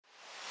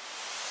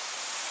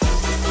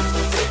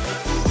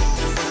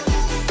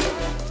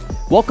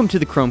Welcome to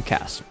the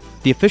Chromecast,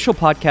 the official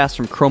podcast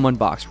from Chrome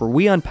Unboxed, where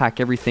we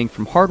unpack everything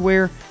from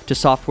hardware to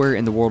software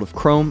in the world of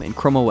Chrome and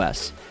Chrome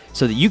OS,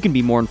 so that you can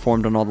be more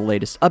informed on all the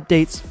latest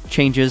updates,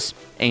 changes,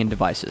 and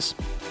devices.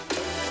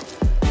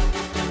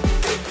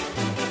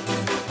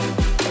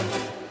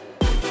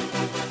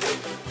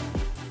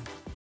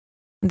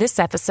 This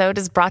episode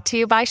is brought to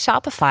you by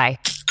Shopify.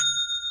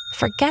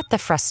 Forget the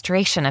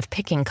frustration of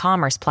picking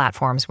commerce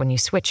platforms when you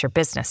switch your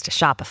business to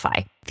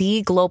Shopify,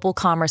 the global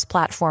commerce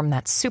platform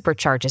that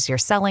supercharges your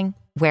selling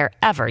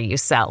wherever you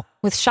sell.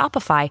 With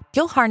Shopify,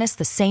 you'll harness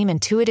the same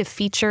intuitive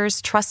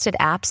features, trusted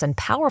apps, and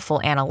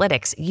powerful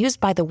analytics used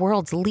by the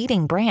world's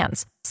leading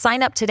brands.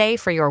 Sign up today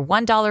for your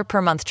 $1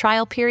 per month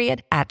trial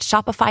period at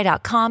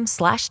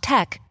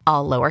shopify.com/tech,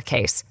 all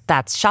lowercase.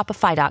 That's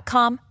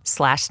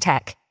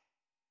shopify.com/tech.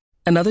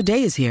 Another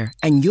day is here,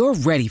 and you're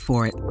ready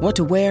for it. What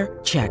to wear?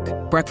 Check.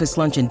 Breakfast,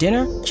 lunch, and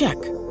dinner? Check.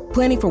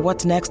 Planning for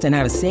what's next and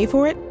how to save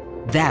for it?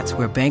 That's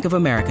where Bank of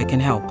America can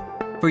help.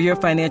 For your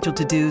financial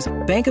to-dos,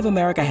 Bank of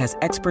America has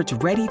experts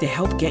ready to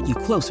help get you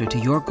closer to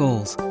your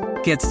goals.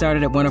 Get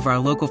started at one of our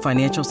local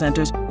financial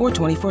centers or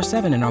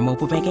 24/7 in our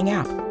mobile banking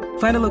app.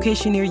 Find a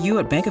location near you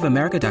at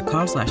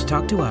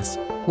bankofamerica.com/talktous.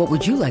 What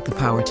would you like the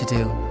power to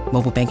do?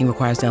 Mobile banking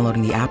requires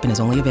downloading the app and is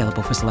only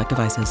available for select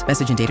devices.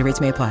 Message and data rates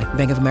may apply.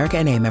 Bank of America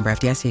N.A., member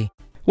FDIC.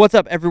 What's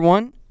up,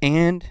 everyone,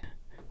 and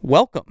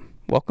welcome.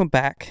 Welcome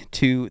back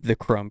to the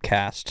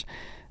Chromecast.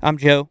 I'm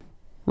Joe.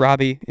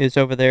 Robbie is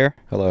over there.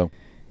 Hello.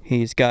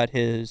 He's got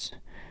his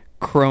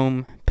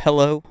Chrome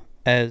pillow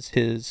as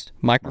his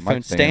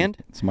microphone stand.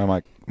 It's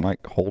my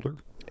mic holder.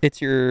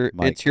 It's your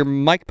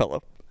mic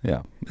pillow.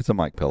 Yeah, it's a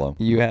mic pillow.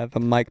 You have a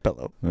mic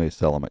pillow. We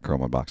sell them at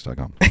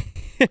chromeunboxed.com.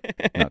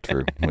 Not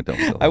true. We don't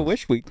sell those. I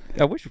wish we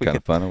kind could.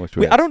 Of fun. I wish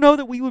we. I don't know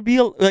that we would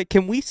be like.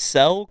 Can we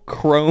sell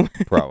Chrome?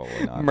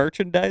 Probably not.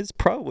 Merchandise?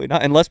 Probably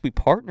not, unless we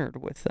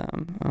partnered with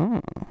them.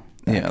 Oh.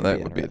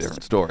 That would be a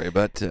different story.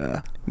 But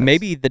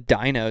maybe the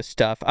Dino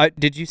stuff.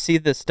 Did you see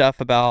the stuff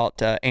about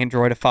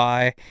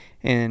Androidify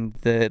and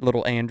the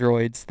little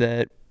Androids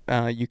that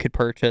you could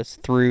purchase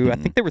through? I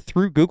think they were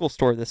through Google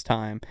Store this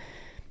time,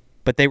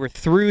 but they were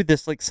through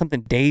this like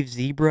something Dave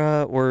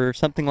Zebra or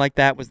something like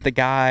that was the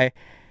guy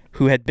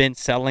who had been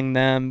selling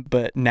them,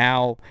 but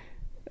now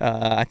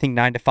I think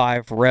 9 to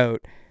 5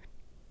 wrote.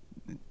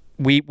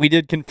 We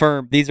did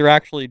confirm these are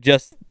actually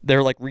just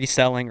they're like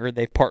reselling or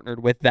they've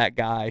partnered with that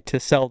guy to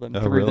sell them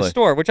through the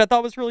store, which I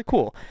thought was really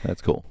cool.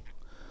 That's cool.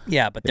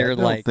 Yeah, but they're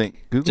like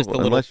Google, just the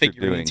little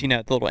figurines,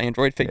 the little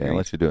Android figurines. Yeah,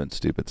 unless you're doing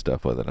stupid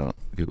stuff with it,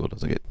 Google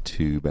doesn't get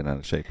too bent out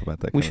of shape about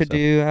that. We should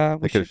do.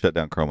 They could have shut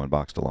down Chrome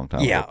Unboxed a long time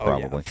ago,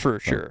 probably. Yeah,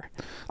 for sure.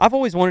 I've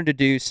always wanted to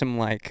do some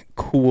like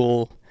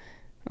cool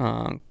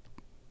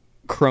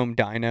Chrome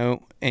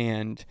Dino,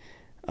 and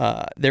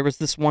there was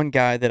this one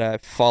guy that I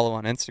follow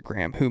on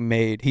Instagram who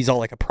he's all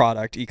like a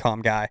product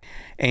e-com guy,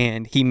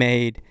 and he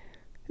made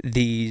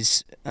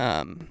these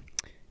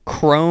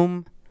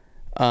Chrome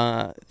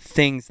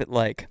things that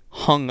like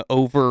hung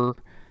over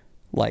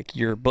like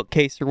your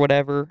bookcase or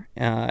whatever,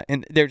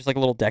 and they're just like a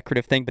little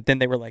decorative thing, but then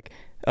they were like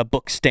a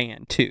book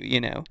stand too,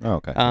 Oh,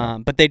 okay.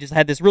 But they just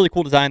had this really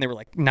cool design. They were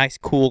like nice,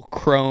 cool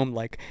Chrome,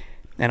 like,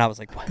 and I was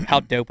like, how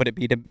dope would it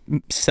be to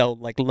sell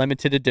like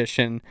limited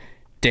edition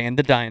Dan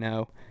the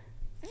Dino,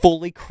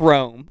 fully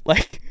Chrome,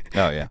 like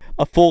a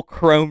full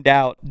chromed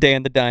out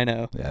Dan the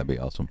Dino. Yeah, that'd be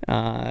awesome.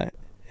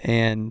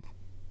 And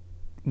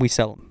we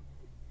sell them.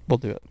 We'll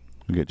do it.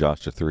 We get Josh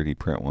to 3D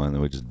print one,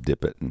 then we just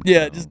dip it.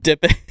 Just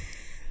dip it.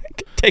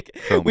 Take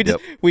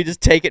it. We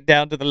just take it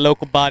down to the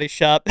local body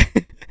shop.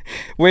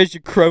 Where's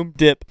your Chrome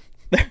dip?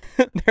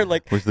 They're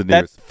like, where's the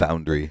nearest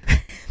foundry?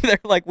 They're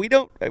like, we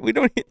don't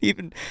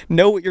even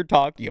know what you're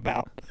talking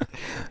about.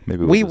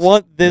 Maybe we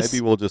want this.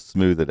 Maybe we'll just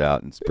smooth it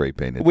out and spray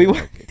paint it. We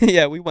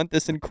want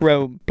this in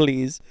Chrome,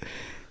 please.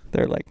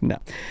 They're like, no.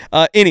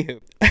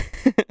 Anywho,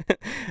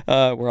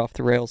 we're off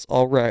the rails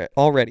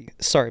already.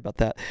 Sorry about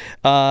that.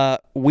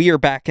 We are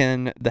back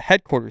in the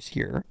headquarters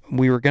here.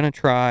 We were gonna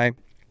try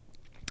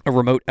a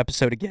remote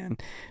episode again,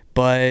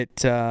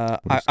 but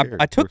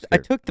I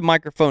took the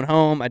microphone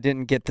home. I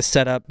didn't get the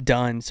setup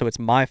done, so it's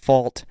my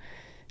fault.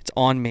 It's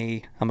on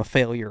me. I'm a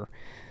failure.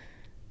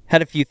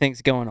 Had a few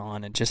things going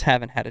on and just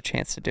haven't had a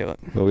chance to do it.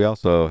 Well, we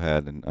also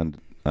had an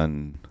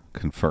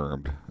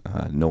unconfirmed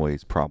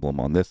noise problem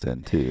on this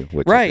end too.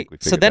 Which right.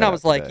 So then I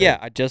was like,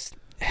 I just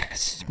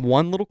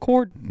one little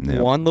cord,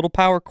 one little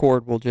power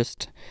cord will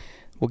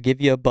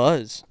give you a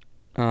buzz.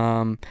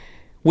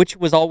 Which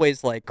was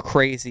always like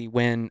crazy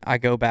when I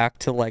go back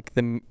to like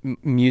the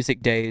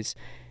music days,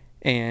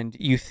 and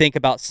you think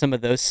about some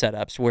of those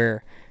setups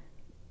where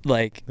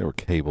like there were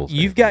cables.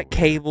 You've got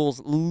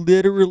cables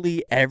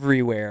literally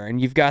everywhere, and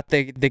you've got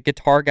the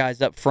guitar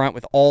guys up front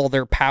with all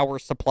their power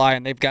supply,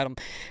 and they've got them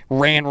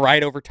ran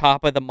right over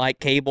top of the mic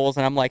cables,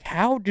 and I'm like,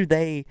 how do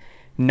they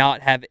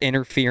not have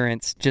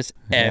interference just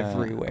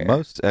everywhere?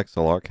 Most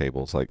XLR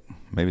cables, like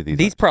maybe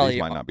these might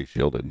not be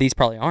shielded. These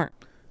probably aren't.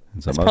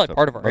 And so that's probably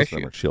part of our issue. Most of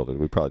them are shielded.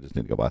 We probably just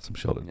need to go buy some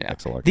shielded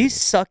XLR cables. These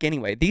suck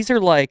anyway. These are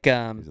like these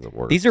are the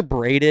worst. These are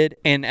braided,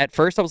 and at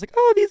first I was like,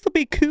 oh, these will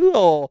be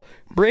cool.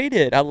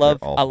 Braided. I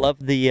awful. love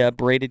the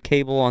braided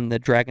cable on the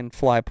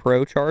Dragonfly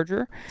Pro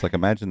charger. It's like,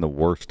 imagine the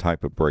worst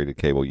type of braided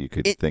cable you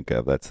could think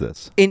of. That's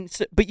this.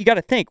 But you got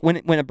to think when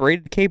a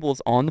braided cable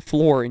is on the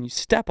floor and you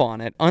step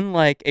on it,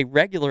 unlike a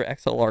regular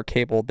XLR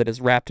cable that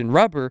is wrapped in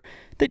rubber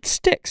that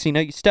sticks.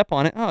 You step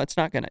on it. Oh,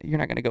 you're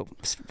not gonna go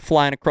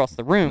flying across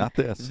the room. Not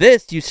this.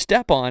 This you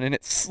step on and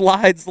it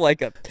slides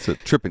like It's a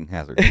tripping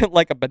hazard.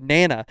 like a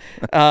banana.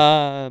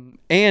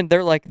 And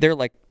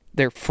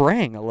they're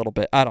fraying a little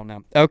bit. I don't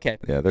know. Okay.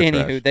 Yeah, they're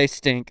Anywho, trash. they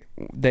stink.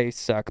 They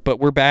suck. But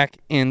we're back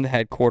in the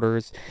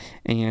headquarters,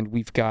 and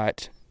we've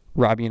got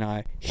Robbie and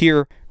I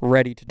here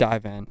ready to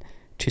dive in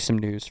to some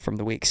news from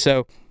the week.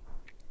 So,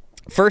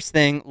 first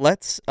thing,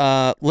 let's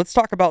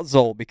talk about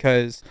Zoll,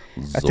 because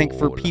I think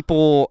for Zoll.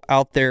 people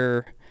out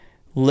there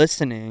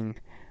listening,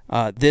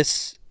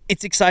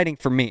 it's exciting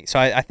for me. So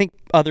I think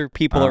other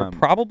people are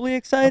probably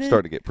excited. I'm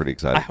starting to get pretty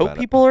excited. I hope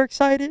people are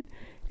excited.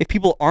 If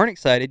people aren't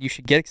excited, you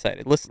should get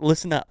excited.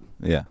 Listen up.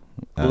 Yeah.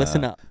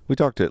 Listen up. We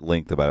talked at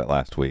length about it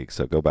last week,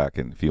 so go back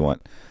and if you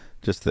want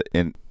just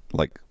the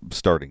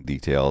starting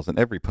details, and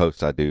every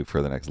post I do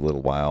for the next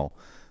little while,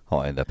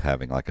 I'll end up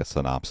having like a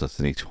synopsis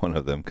in each one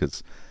of them,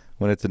 because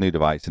when it's a new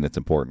device and it's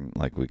important,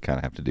 like we kind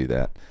of have to do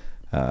that.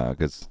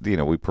 Because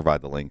we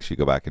provide the links, you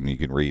go back and you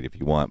can read if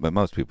you want, but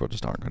most people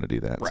just aren't going to do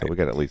that. Right. So we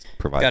got to at least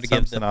provide Gotta some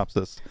give the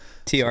synopsis.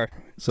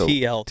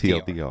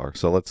 TLDR.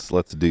 So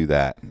let's do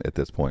that at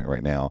this point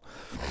right now.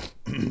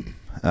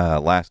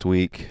 Last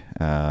week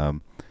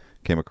came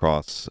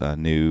across a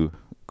new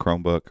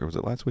Chromebook, or was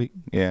it last week?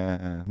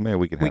 Yeah, maybe a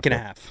week and a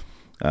half.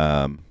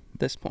 At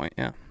this point,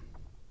 yeah.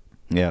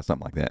 Yeah,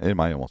 something like that. It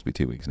might almost be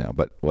 2 weeks now,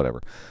 but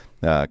whatever.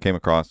 Came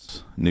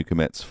across new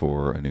commits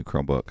for a new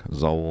Chromebook,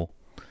 Zoll.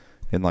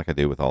 And like I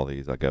do with all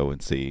these, I go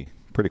and see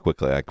pretty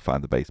quickly. I can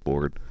find the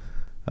baseboard.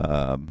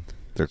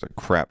 There's a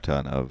crap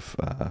ton of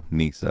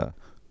NISA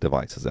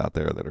devices out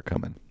there that are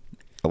coming.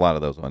 A lot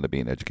of those will end up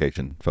being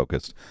education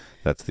focused.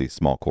 That's the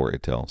small core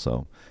Intel,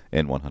 so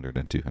N100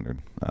 and 200.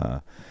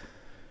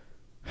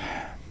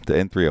 The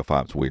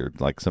N305 is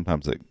weird. Like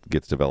sometimes it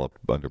gets developed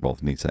under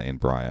both NISA and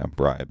Bria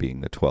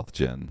being the 12th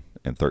gen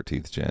and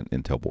 13th gen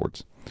Intel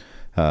boards.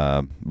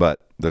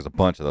 But there's a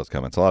bunch of those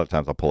coming. So a lot of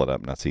times I'll pull it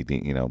up and I see,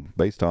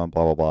 based on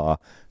blah, blah, blah.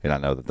 And I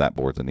know that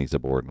board's a NISA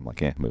board. And I'm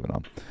like, moving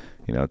on.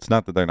 It's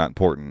not that they're not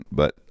important,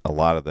 but a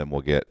lot of them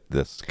will get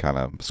this kind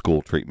of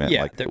school treatment.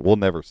 Yeah, like we'll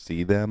never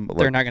see them.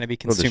 They're not going to be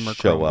consumer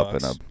just show Chromebooks. up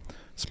in a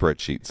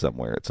spreadsheet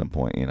somewhere at some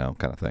point,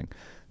 kind of thing.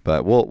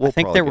 But we'll I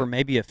think there were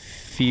maybe a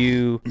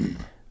few,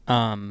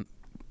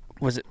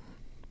 was it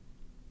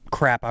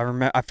crap?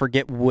 I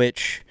forget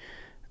which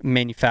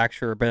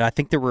manufacturer, but I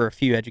think there were a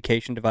few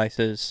education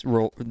devices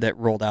that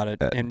rolled out at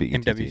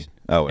MWC.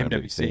 Oh,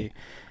 MWC.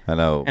 I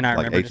know. And I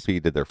like remember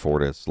HP did their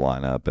Fortis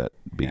lineup at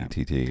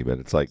BTT, but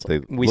it's like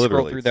we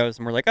scroll through those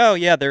and we're like, oh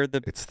yeah, they're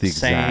the it's the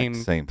same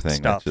thing.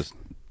 Stuff. It's just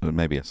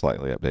maybe a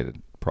slightly updated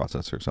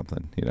processor or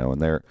something,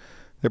 and they're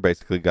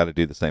basically got to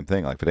do the same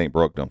thing. Like if it ain't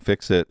broke, don't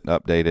fix it,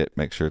 update it,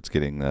 make sure it's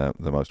getting the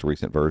most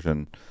recent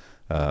version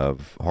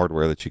of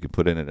hardware that you can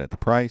put in it at the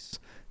price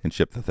and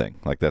ship the thing.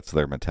 Like that's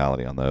their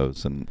mentality on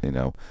those. And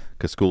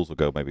because schools will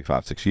go maybe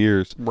 5-6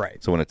 years,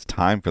 right? So when it's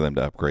time for them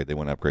to upgrade, they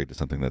want to upgrade to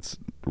something that's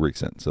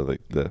recent. So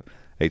the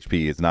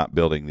HP is not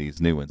building these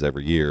new ones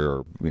every year,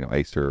 or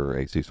Acer or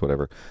Asus,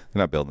 whatever.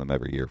 They're not building them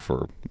every year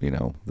for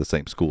the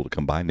same school to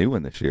come buy a new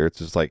one this year. It's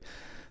just like,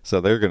 so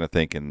they're going to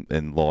think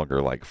in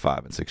longer, like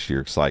 5 and 6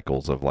 year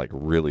cycles of like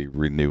really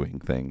renewing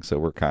things. So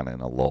we're kind of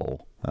in a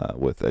lull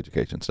with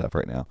education stuff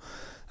right now.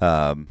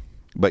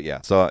 But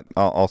yeah, so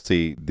I'll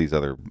see these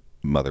other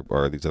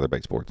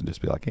baseboards and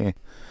just be like, and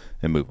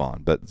move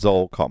on. But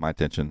Zoll caught my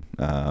attention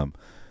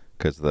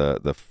because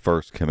the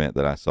first commit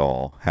that I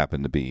saw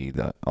happened to be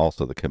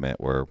also the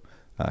commit where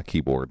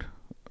keyboard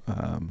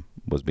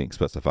was being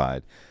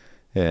specified.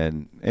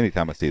 And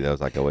anytime I see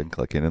those, I go and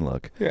click in and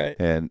look. Right.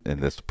 And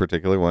this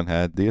particular one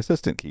had the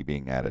assistant key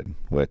being added,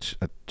 which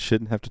I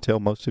shouldn't have to tell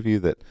most of you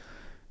that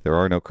there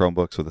are no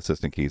Chromebooks with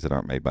assistant keys that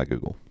aren't made by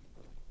Google.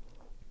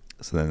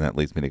 So then that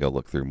leads me to go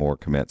look through more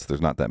commits.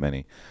 There's not that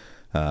many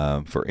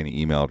for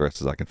any email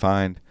addresses I can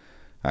find.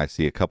 I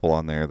see a couple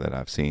on there that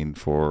I've seen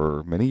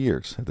for many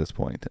years at this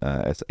point.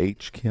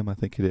 SH Kim, I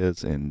think it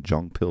is, and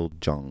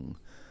Jongpil Jung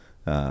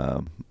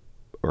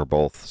are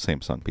both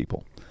Samsung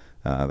people.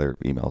 Their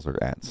emails are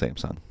at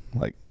Samsung,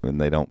 and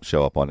they don't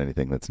show up on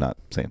anything that's not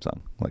Samsung.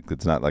 Like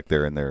it's not like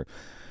they're in there,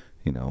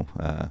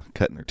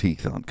 cutting their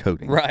teeth on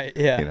coding. Right.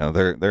 Yeah.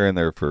 They're in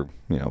there for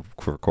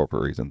for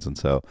corporate reasons, and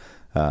so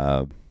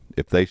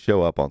if they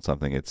show up on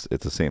something, it's a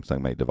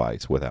Samsung made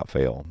device without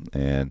fail.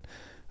 And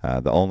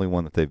the only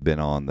one that they've been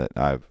on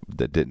that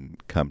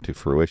didn't come to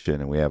fruition,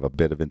 and we have a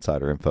bit of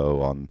insider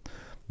info on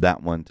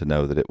that one to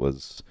know that it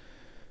was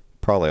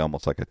probably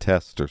almost like a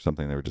test or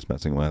something they were just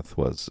messing with,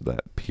 was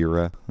that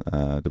Pura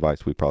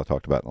device we probably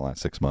talked about in the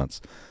last 6 months.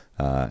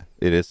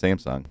 It is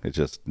Samsung. It's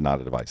just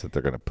not a device that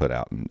they're going to put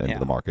out into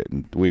the market.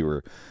 And we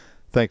were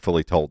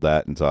thankfully told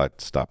that, and so I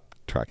stopped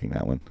tracking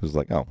that one. It was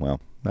like, oh, well,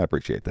 I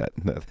appreciate that.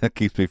 That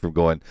keeps me from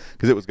going,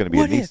 because it was going to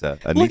be a NISA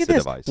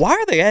device. Why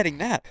are they adding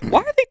that? Why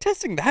are they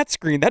testing that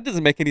screen? That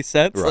doesn't make any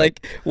sense. Right.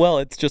 Like, well,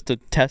 it's just a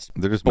test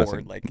They're just board.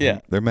 messing. Like,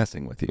 yeah. They're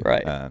messing with you.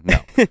 Right. No,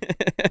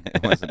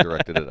 it wasn't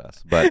directed at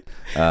us. But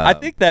I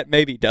think that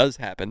maybe does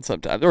happen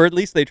sometimes, or at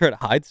least they try to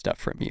hide stuff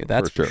from you.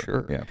 That's for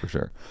sure. Yeah, for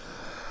sure.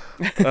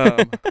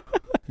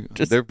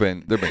 There've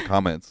been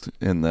comments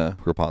in the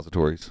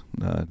repositories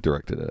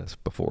directed at us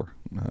before,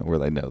 where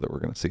they know that we're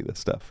going to see this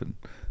stuff, and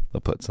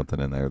they'll put something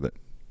in there that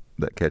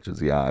catches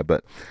the eye.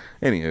 But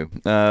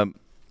anywho,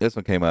 this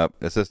one came up,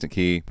 assistant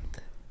key.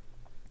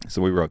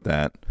 So we wrote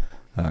that,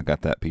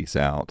 got that piece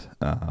out,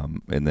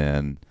 and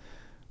then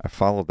I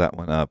followed that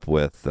one up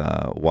with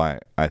why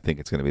I think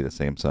it's going to be the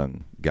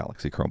Samsung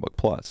Galaxy Chromebook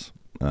Plus,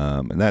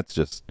 and that's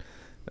just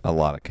a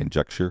lot of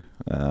conjecture,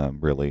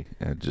 really.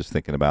 Just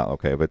thinking about,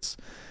 okay, if it's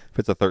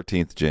a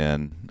 13th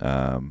gen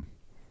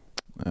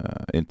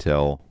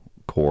Intel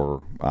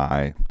Core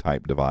i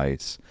type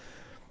device,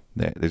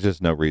 there's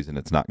just no reason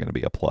it's not going to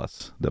be a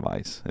Plus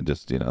device. It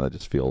just, that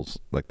just feels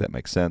like that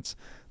makes sense.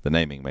 The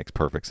naming makes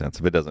perfect sense.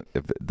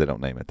 If they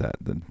don't name it that,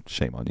 then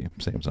shame on you,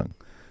 Samsung.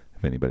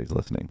 If anybody's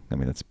listening, I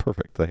mean, it's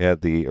perfect. They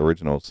had the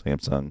original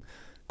Samsung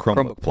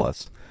Chromebook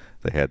Plus.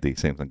 They had the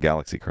Samsung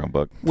Galaxy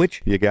Chromebook.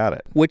 You got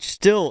it. Which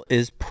still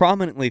is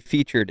prominently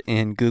featured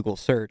in Google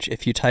search.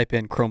 If you type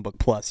in Chromebook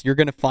Plus, you're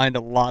going to find a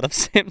lot of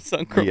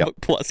Samsung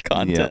Chromebook Plus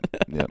content.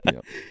 Yep.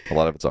 A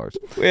lot of it's ours.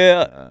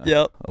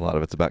 Yep. A lot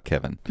of it's about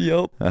Kevin.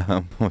 Yep.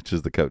 Which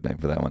is the code name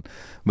for that one.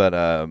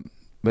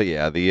 But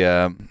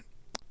yeah,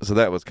 so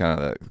that was kind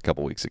of a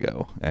couple weeks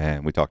ago,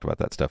 and we talked about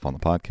that stuff on the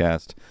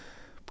podcast.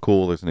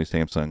 Cool. There's a new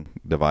Samsung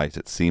device.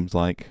 It seems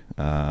like,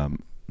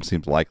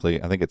 seems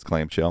likely. I think it's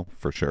clamshell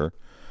for sure.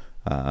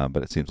 But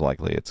it seems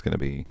likely it's going to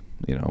be,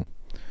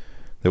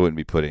 they wouldn't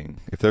be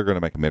putting, if they're going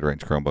to make a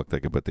mid-range Chromebook,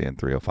 they could put the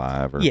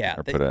N305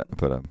 or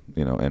put a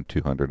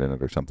M200 in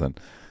it or something.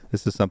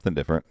 This is something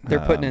different. They're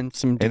putting in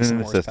some decent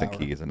and an assistant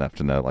horsepower. key is enough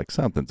to know, like,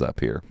 something's up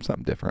here,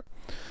 something different.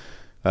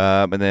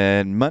 And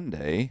then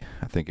Monday,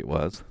 I think it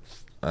was,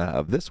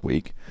 of this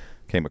week,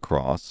 came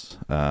across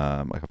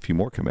like a few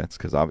more commits,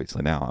 because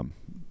obviously now I'm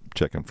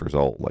checking for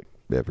Zoll like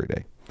every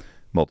day,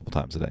 multiple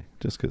times a day,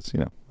 just because,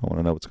 I want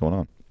to know what's going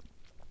on.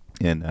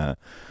 And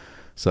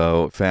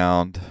so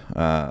found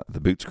the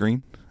boot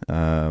screen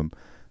that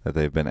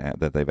they've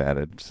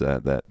added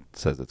that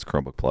says it's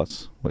Chromebook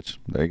Plus, which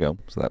there you go.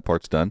 So that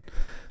part's done.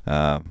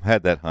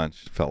 Had that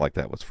hunch, felt like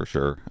that was for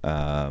sure.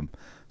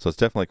 So it's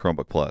definitely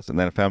Chromebook Plus. And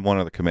then I found one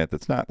other commit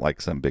that's not like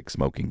some big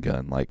smoking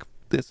gun, like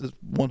this is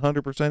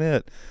 100%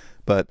 it,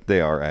 but they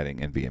are adding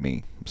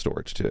NVMe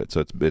storage to it.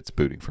 So it's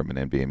booting from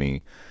an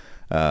NVMe.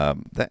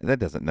 That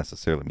doesn't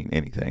necessarily mean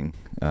anything,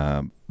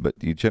 but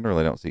you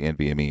generally don't see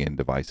NVMe in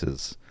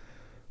devices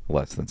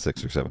less than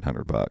 $600 or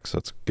 $700, so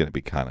it's going to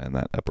be kind of in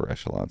that upper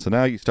echelon. So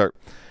now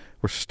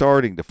we're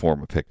starting to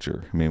form a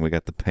picture. I mean, we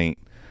got the paint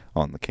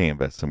on the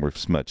canvas, and we've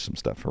smudged some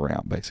stuff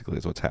around, basically,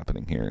 is what's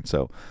happening here. And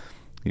so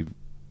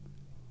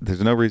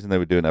there's no reason they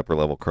would do an upper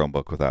level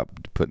Chromebook without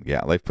putting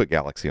they've put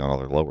Galaxy on all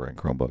their lower end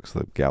Chromebooks,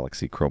 the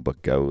Galaxy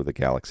Chromebook Go, the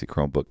Galaxy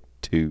Chromebook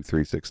 2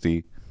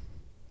 360.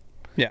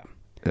 Yeah,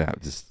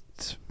 just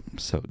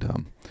so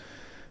dumb.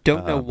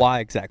 Don't know why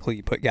exactly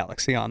you put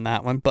Galaxy on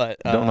that one, but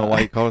don't know why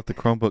you call it the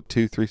Chromebook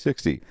 2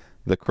 360.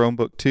 The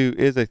Chromebook 2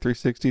 is a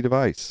 360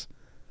 device.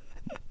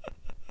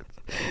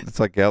 It's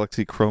like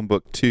Galaxy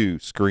Chromebook 2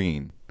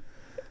 screen,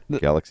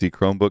 Galaxy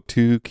Chromebook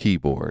 2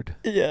 keyboard.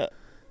 Yeah,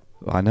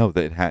 I know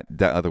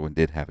that other one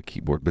did have a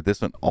keyboard, but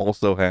this one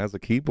also has a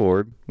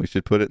keyboard. We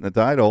should put it in the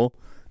title.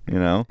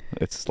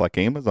 It's like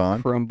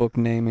Amazon Chromebook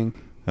naming.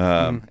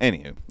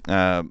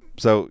 Anywho,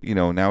 so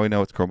now we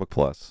know it's Chromebook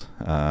Plus.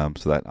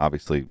 So that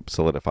obviously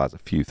solidifies a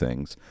few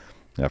things.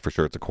 For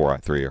sure, it's a Core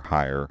i3 or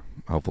higher.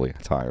 Hopefully,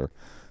 it's higher.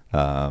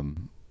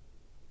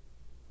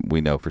 We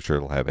know for sure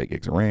it'll have 8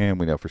 gigs of RAM.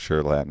 We know for sure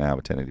it'll now have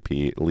a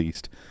 1080p at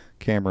least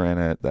camera in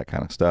it, that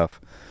kind of stuff.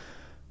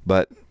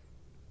 But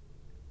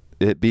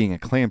it being a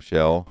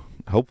clamshell,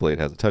 hopefully it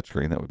has a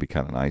touchscreen. That would be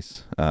kind of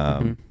nice.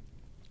 But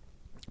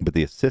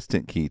the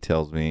assistant key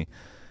tells me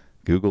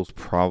Google's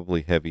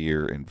probably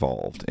heavier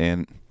involved.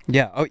 And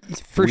yeah,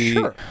 for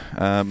sure.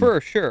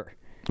 For sure.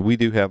 We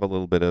do have a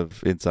little bit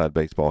of inside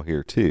baseball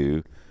here,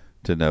 too,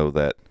 to know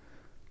that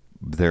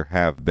there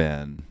have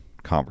been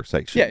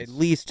conversations. Yeah, at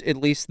least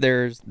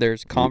there's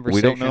conversation.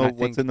 We don't know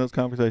what's in those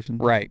conversations.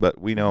 Right. But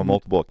we know on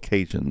multiple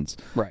occasions.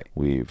 Right.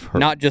 We've heard.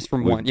 Not just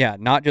from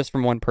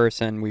one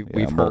person. We've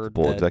heard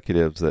multiple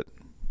executives that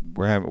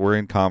we're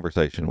in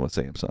conversation with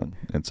Samsung.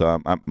 And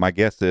so my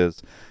guess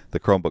is the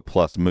Chromebook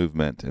Plus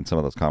movement and some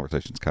of those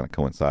conversations kind of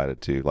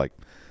coincided to, like,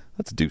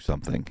 let's do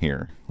something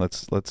here.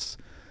 Let's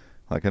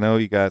like, I know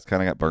you guys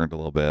kind of got burned a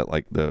little bit.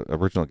 Like, the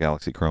original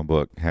Galaxy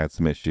Chromebook had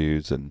some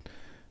issues, and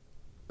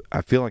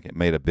I feel like it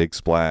made a big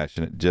splash,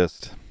 and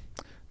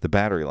the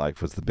battery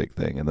life was the big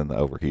thing, and then the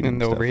overheating.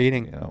 And the stuff,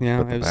 overheating.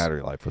 Yeah. But the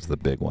battery life was the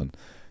big one.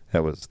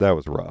 That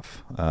was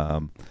rough.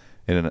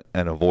 And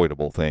an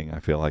avoidable thing, I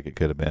feel like it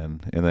could have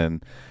been. And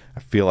then I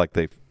feel like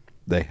they've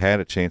they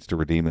had a chance to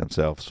redeem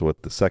themselves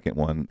with the second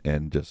one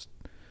and just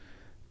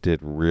did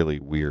really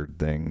weird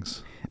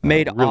things,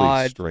 Made really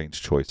odd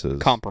strange choices,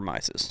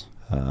 compromises.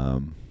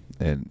 And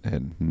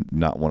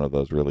not one of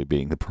those really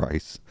being the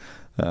price.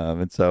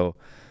 And so,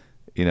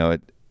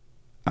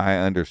 I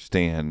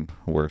understand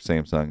where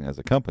Samsung as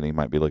a company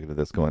might be looking at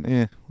this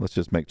going, let's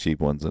just make cheap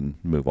ones and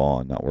move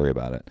on, not worry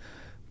about it.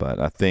 But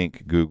I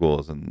think Google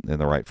is in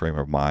the right frame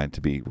of mind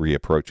to be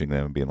reapproaching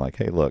them and being like,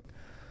 hey, look,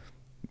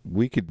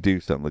 we could do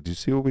something. Did you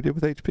see what we did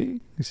with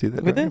HP? You see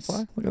that? Look at this.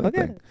 Look at Look that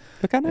at thing. it.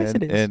 Look how nice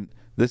it is. And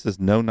this is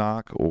no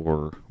knock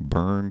or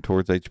burn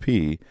towards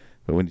HP,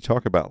 but when you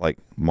talk about like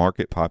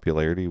market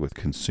popularity with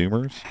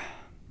consumers,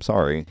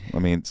 sorry, I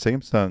mean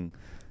Samsung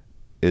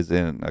is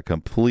in a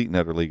complete and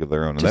utter league of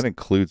their own, and that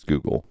includes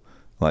Google.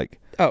 Like,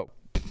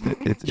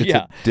 it's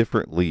yeah,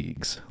 different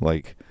leagues.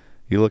 Like,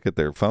 you look at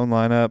their phone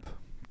lineup,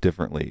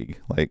 different league.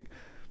 Like,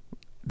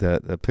 the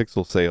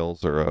Pixel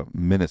sales are a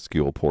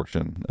minuscule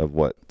portion of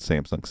what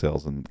Samsung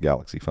sells in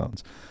Galaxy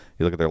phones.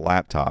 You look at their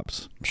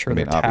laptops. I'm sure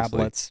their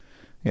tablets.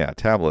 Yeah,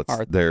 tablets.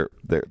 They're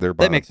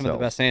They make some of the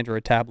best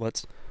Android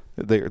tablets.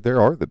 They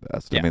are the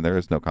best. Yeah. I mean, there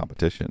is no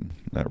competition,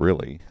 not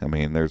really. I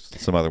mean, there's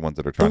some other ones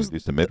that are trying to do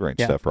some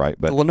mid-range stuff, right?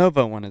 But the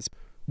Lenovo one is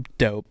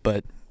dope,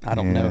 but I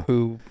don't know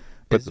who.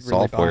 But is the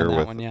really software buying that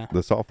with one, yeah.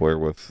 the software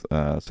with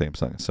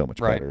Samsung is so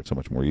much Right. better, it's so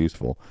much more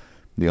useful.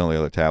 The only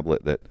other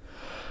tablet that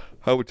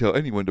I would tell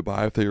anyone to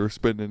buy if they were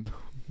spending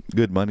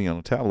good money on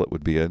a tablet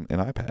would be an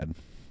iPad.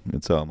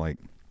 And so I'm like,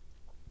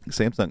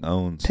 Samsung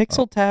owns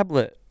Pixel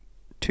tablet,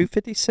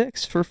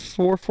 $256 for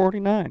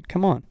 $449.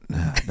 Come on.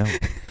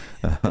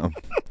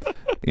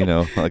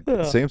 no.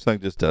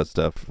 Samsung just does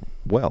stuff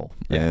well,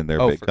 and they're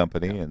a big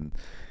company, and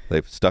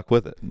they've stuck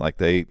with it. Like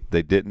they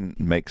didn't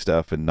make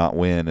stuff and not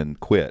win and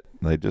quit.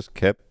 They just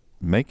kept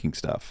making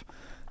stuff,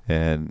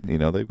 and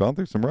they've gone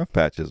through some rough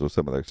patches with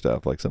some of their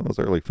stuff. Like some of those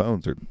early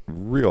phones are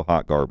real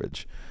hot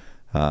garbage.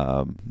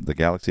 The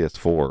Galaxy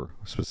S4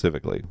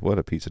 specifically, what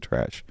a piece of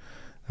trash.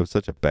 It was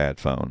such a bad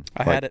phone.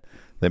 I had it.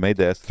 They made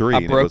the S3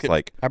 and it was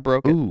like, I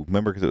broke it. Ooh,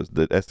 remember because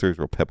the S3 was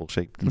real pebble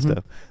shaped and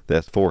stuff. The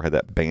S4 had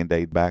that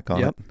Band-Aid back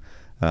on it.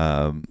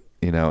 And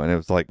it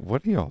was like,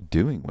 what are y'all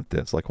doing with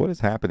this? Like, what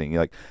is happening?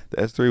 Like, the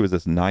S3 was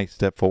this nice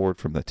step forward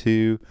from the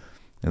 2,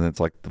 and then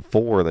it's like the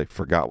 4, they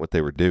forgot what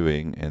they were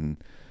doing, and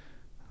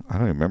I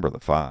don't even remember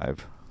the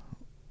 5.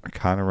 I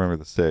kind of remember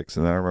the 6,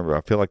 and then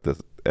I feel like the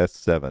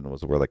S7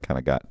 was where they kind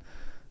of got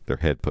their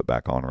head put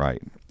back on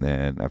right.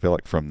 And I feel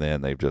like from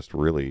then they've just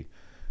really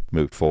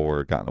moved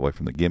forward, gotten away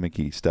from the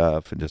gimmicky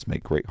stuff, and just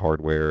make great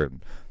hardware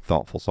and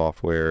thoughtful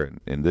software.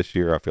 And this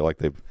year I feel like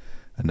they've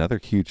another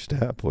huge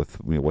step with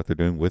what they're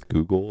doing with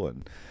Google,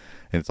 and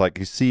it's like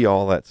you see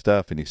all that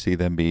stuff and you see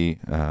them be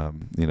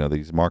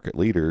these market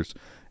leaders,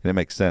 and it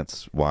makes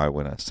sense why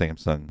when a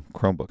Samsung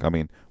Chromebook, I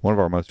mean, one of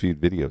our most viewed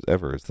videos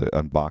ever is the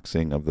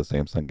unboxing of the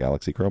Samsung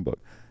Galaxy Chromebook.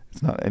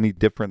 It's not any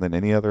different than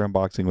any other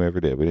unboxing we ever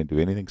did. We didn't do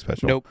anything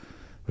special. Nope.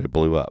 But it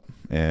blew up,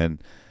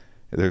 and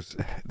there's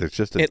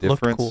just a It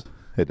looked difference. cool.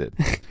 It did.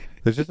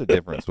 There's just a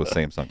difference with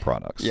Samsung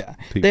products. Yeah.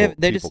 People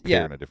They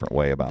care in a different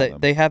way about them.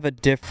 They have a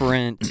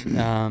different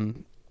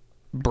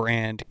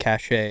brand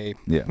cachet,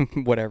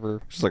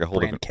 whatever. Just like a whole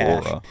brand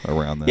different cache. aura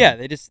around them. Yeah,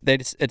 they just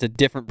it's a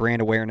different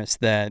brand awareness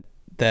that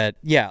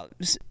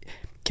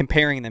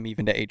comparing them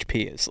even to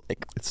HP is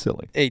like, it's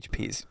silly.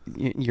 HP's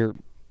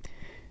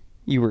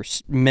you were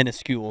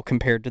minuscule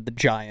compared to the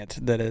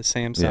giant that is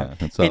Samsung. Yeah,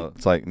 and so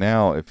it's like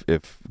now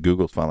if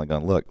Google's finally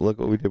gone, look what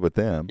we did with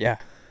them. Yeah.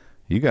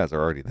 You guys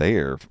are already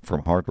there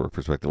from a hardware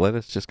perspective. Let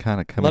us just kind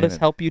of come in. Let us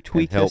help you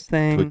tweak this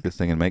thing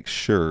and make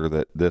sure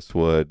that this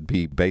would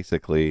be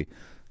basically.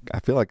 I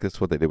feel like this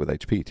is what they did with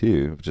HP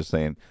too. Just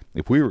saying,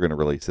 if we were going to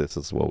release this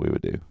is what we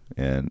would do.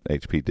 And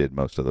HP did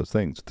most of those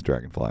things with the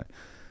Dragonfly.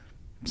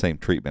 Same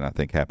treatment I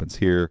think happens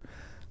here.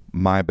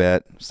 My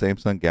bet,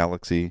 Samsung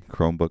Galaxy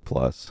Chromebook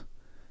Plus,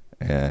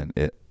 and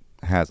it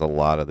has a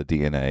lot of the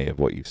DNA of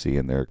what you see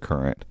in their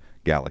current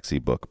Galaxy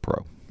Book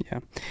Pro. Yeah.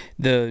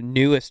 The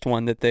newest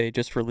one that they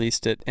just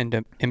released at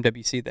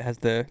MWC that has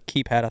the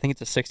keypad, I think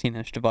it's a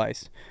 16-inch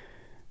device.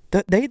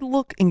 They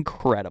look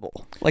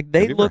incredible. Like,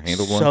 they look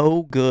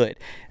so good.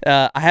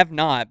 I have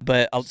not,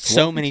 but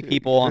so many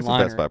people online.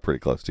 There's a Best Buy pretty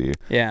close to you.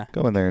 Yeah.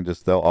 Go in there and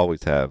they'll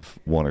always have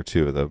one or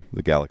two of the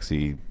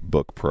Galaxy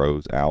Book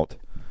Pros out.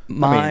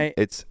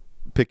 It's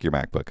pick your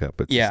MacBook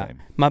up. It's the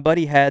same. My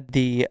buddy had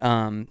the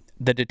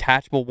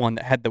detachable one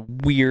that had the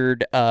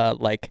weird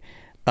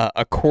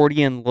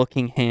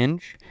accordion-looking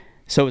hinge.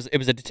 So it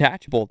was a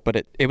detachable,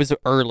 but it was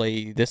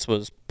early. That's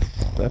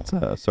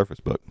a Surface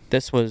Book.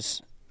 This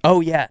was. Oh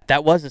yeah,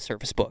 that was a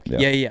Surface Book.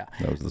 Yeah.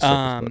 That was the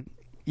Surface Book.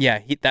 Yeah,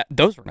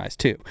 those were nice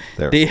too.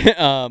 So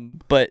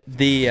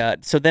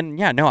then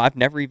I've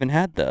never even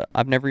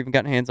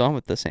gotten hands on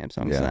with the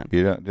Samsungs. Yeah,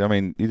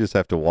 then. you just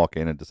have to walk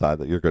in and decide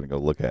that you're going to go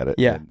look at it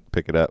and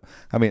pick it up.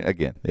 I mean,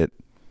 again,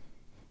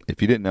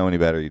 if you didn't know any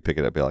better, you'd pick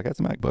it up and be like,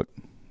 that's a MacBook.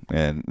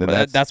 And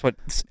that's what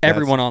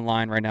everyone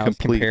online right now is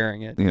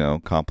comparing it.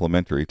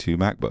 Complimentary to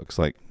MacBooks.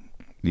 Like,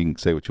 you can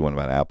say what you want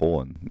about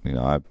Apple, and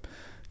I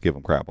give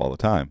them crap all the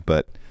time,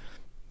 but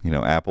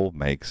Apple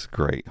makes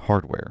great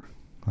hardware,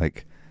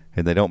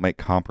 and they don't make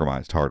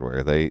compromised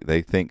hardware.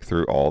 They think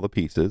through all the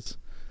pieces,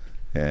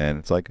 and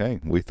it's like, hey,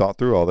 we thought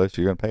through all this.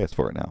 You're going to pay us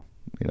for it now.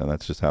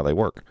 That's just how they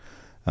work.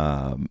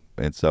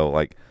 And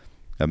so,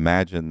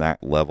 imagine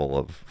that level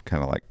of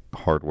kind of like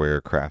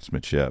hardware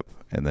craftsmanship,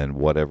 and then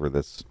whatever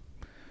this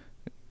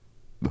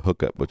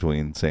hookup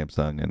between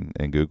Samsung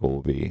and Google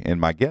will be.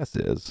 And my guess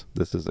is,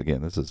 this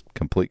is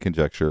complete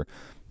conjecture.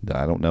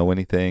 I don't know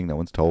anything. No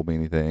one's told me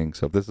anything.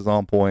 So if this is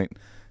on point,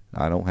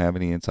 I don't have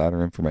any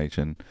insider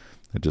information.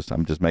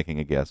 I'm just making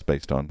a guess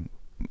based on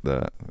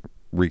the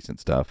recent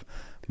stuff.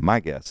 My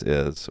guess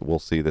is we'll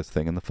see this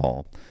thing in the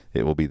fall.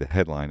 It will be the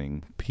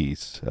headlining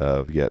piece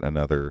of yet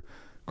another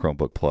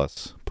Chromebook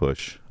Plus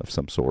push of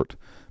some sort,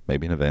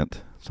 maybe an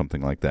event,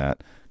 something like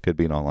that. Could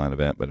be an online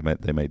event,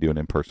 but they may do an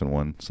in-person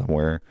one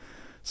somewhere,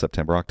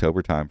 September,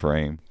 October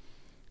timeframe,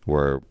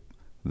 where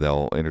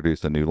they'll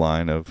introduce a new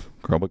line of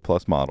Chromebook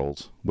Plus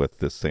models with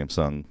this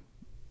Samsung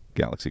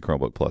Galaxy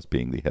Chromebook Plus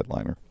being the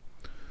headliner.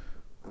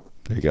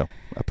 There you go.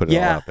 I put it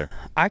all out there.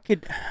 I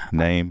could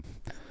name,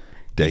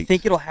 date. You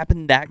think it'll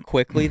happen that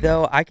quickly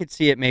though? I could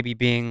see it maybe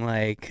being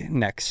like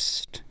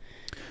next.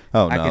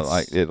 Oh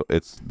no,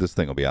 it's this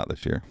thing will be out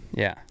this year.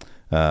 Yeah.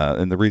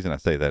 And the reason I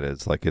say that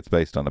is it's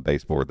based on a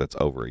baseboard that's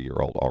over a year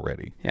old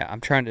already. Yeah,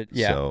 I'm trying to.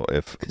 Yeah. So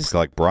if it's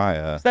like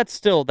Bria, that's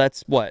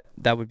what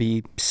that would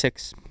be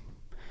 6.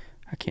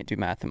 I can't do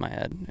math in my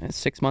head.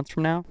 6 months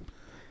from now.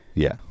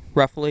 Yeah.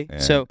 Roughly.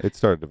 And so it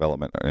started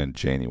development in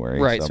January.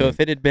 Right. So if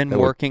it had been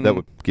working, that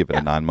would give it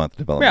a 9-month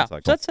development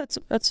cycle. So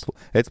that's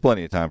it's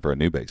plenty of time for a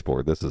new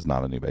baseboard. This is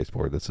not a new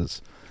baseboard. This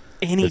is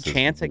any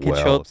chance it can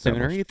show up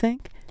sooner. You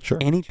think? Sure.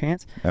 Any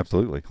chance?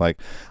 Absolutely.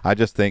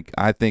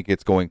 I think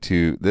it's going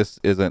to. This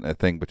isn't a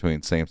thing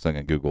between Samsung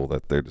and Google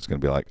that they're just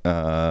going to be like,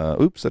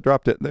 oops, I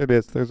dropped it. There it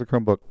is. There's a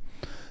Chromebook.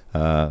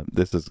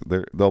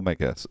 They'll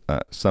make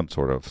some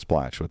sort of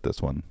splash with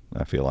this one,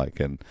 I feel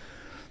like, and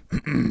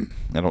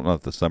I don't know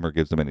if the summer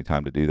gives them any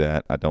time to do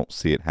that. I don't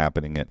see it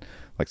happening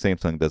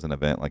Samsung does an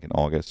event in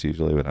August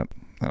usually, but I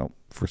don't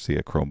foresee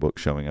a Chromebook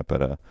showing up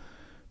at a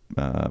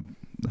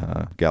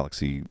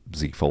Galaxy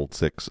Z Fold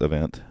 6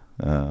 event.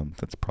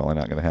 That's probably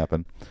not going to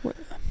happen.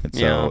 And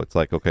so it's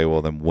okay,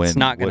 well then when? It's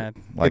not going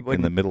to.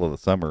 In the middle of the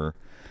summer,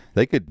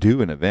 they could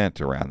do an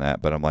event around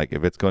that, but I'm like,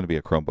 if it's going to be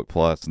a Chromebook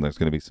Plus and there's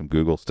going to be some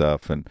Google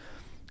stuff, and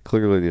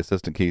clearly the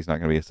assistant key is not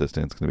going to be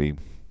assistant, it's going to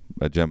be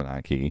a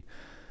Gemini key.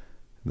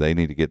 They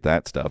need to get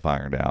that stuff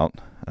ironed out.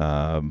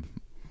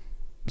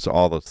 So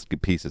all those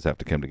pieces have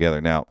to come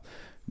together. Now,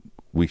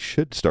 we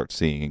should start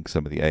seeing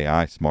some of the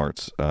AI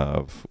smarts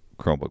of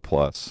Chromebook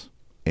Plus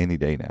any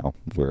day now,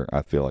 where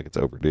I feel like it's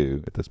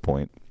overdue at this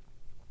point.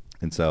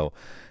 And so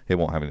it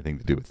won't have anything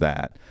to do with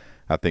that.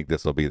 I think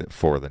this will be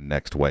for the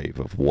next wave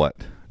of what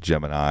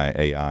Gemini,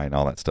 AI, and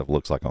all that stuff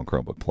looks like on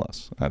Chromebook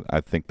Plus.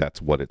 I think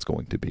that's what it's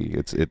going to be.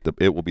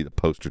 It will be the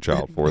poster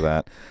child for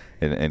that.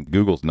 And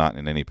Google's not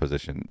in any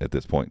position at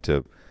this point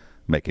to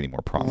make any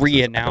more promises.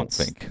 Re-announce.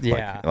 I don't think.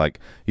 Yeah.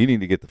 You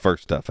need to get the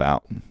first stuff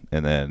out,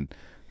 and then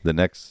the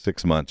next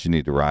 6 months you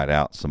need to ride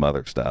out some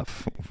other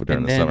stuff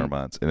during the summer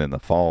months, and in the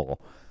fall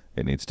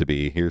it needs to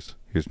be here's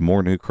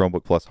more new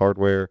Chromebook Plus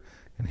hardware,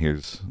 and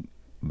here's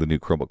the new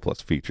Chromebook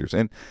Plus features.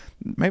 And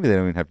maybe they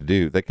don't even have to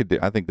do.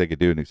 I think they could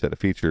do a new set of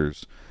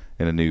features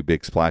and a new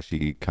big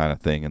splashy kind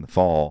of thing in the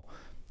fall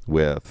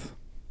with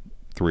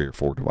 3 or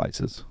 4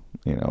 devices.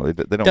 They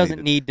don't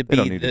doesn't need to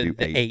be the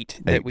 8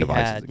 that we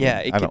had. Again. Yeah,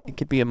 it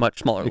could be a much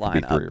smaller lineup.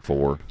 It could be 3 or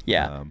 4.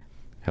 Yeah.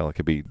 Hell, it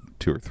could be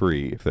 2 or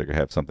 3 if they could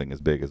have something as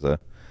big as a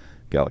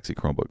Galaxy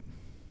Chromebook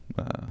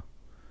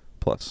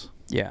Plus.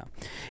 Yeah.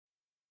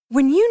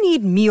 When you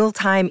need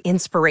mealtime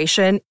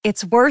inspiration,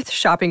 it's worth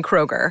shopping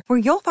Kroger, where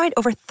you'll find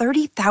over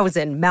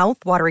 30,000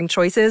 mouth-watering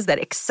choices that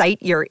excite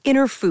your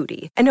inner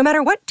foodie. And no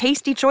matter what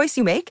tasty choice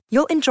you make,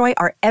 you'll enjoy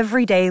our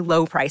everyday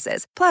low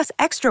prices, plus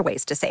extra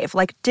ways to save,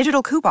 like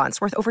digital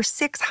coupons worth over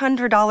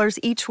 $600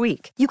 each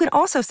week. You can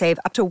also save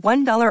up to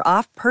 $1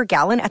 off per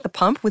gallon at the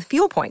pump with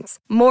fuel points.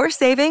 More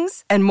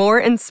savings and more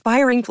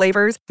inspiring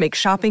flavors make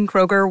shopping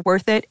Kroger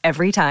worth it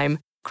every time.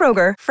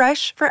 Kroger,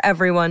 fresh for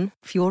everyone.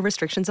 Fuel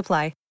restrictions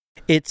apply.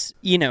 It's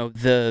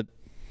the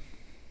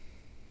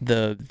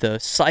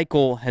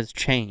cycle has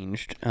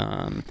changed.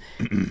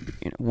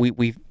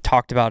 We've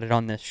talked about it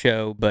on this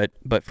show, but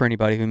for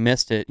anybody who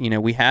missed it,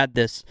 we had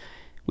this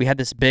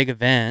big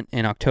event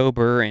in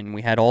October, and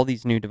we had all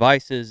these new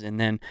devices, and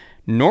then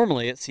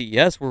normally at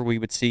CES where we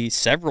would see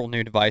several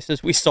new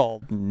devices, we saw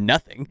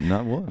nothing.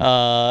 Not one.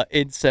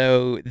 And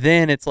so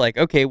then it's like,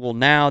 okay, well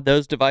now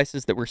those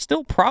devices that were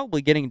still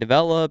probably getting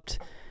developed,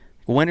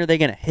 when are they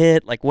going to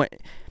hit?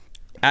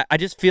 I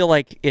just feel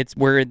like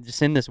we're just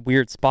in this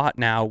weird spot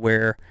now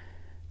where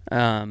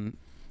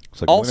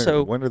it's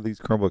also when are these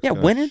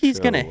Chromebooks when are these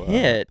going to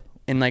hit,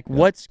 and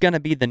what's going to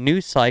be the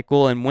news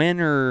cycle, and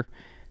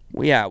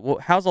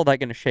how's all that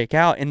going to shake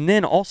out? And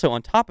then also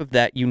on top of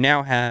that, you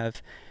now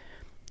have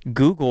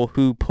Google,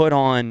 who put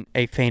on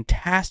a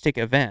fantastic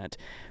event.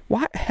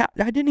 I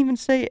didn't even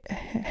say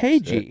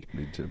Hey G.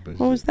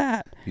 What was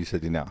that? You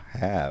said you now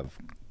have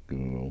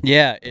Google.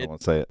 Yeah, I don't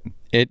want to say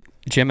it.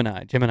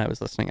 Gemini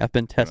was listening. I've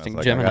been testing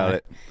like, Gemini.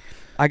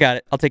 I got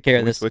it. I'll take care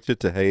Can of we this. switch it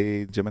to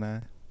Hey Gemini?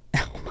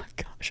 Oh my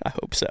gosh, I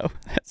hope so.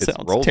 That It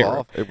sounds rolls terrible.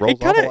 off. It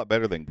rolls off a lot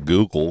better than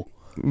Google.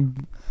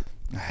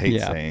 I hate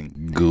Yeah.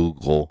 saying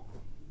Google.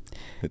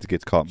 It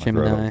gets caught in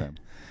my throat all the Gemini. time.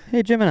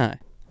 Hey Gemini.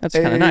 That's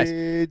kind of nice.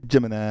 Hey,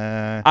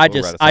 Gemini. I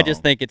We'll just write a just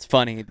song. think it's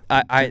funny.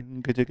 I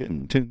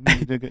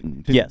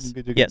Yes.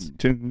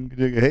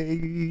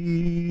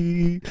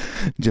 Hey,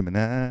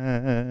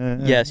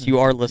 Gemini. yes, you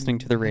are listening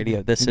to the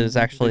radio. This is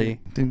actually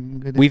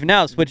we've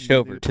now switched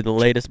over to the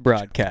latest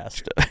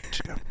broadcast.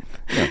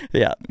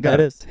 Yeah, Got that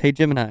it. is. Hey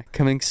Gemini,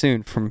 coming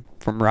soon from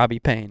Robbie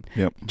Payne.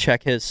 Yep.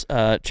 Check his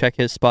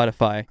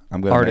Spotify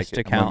I'm gonna artist make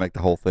it, I'm account. gonna make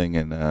the whole thing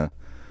in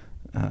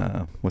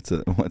what's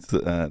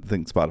the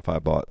thing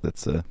Spotify bought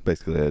that's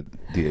basically a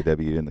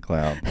DAW in the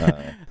cloud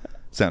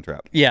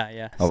Soundtrap.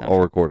 Yeah. I'll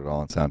record it all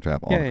on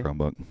Soundtrap on Yeah, a yeah.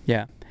 Chromebook.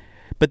 Yeah,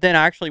 but then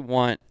I actually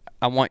want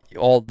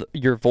all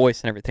your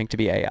voice and everything to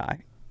be AI.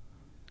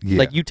 Yeah,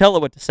 Like you tell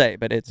it what to say,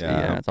 but it's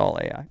Yeah. it's all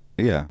AI.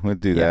 yeah, I'm gonna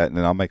do Yeah. that, and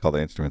then I'll make all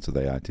the instruments with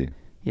AI too.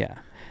 Yeah,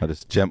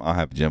 I'll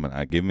have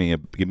Gemini. Give me a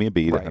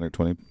beat, Right.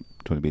 120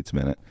 beats a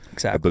minute. A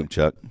exactly. boom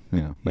chuck,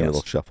 maybe a Yes.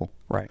 little shuffle.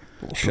 Right.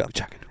 Little shuffle.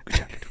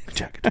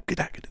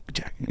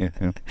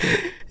 Yeah,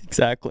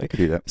 Exactly. could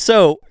do that.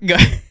 So,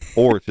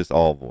 Or it's just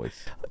all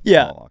voice.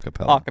 yeah, All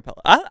acapella. acapella.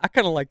 I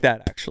kind of like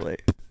that actually.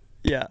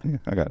 Yeah. Yeah,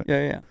 I got it.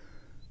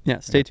 Yeah.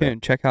 Stay got that.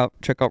 tuned. Check out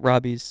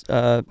Robbie's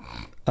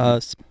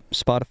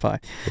Spotify.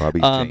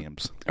 Robbie's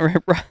Jams.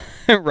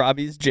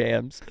 Robbie's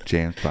Jams.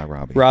 Jams by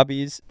Robbie.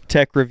 Robbie's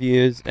Tech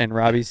Reviews and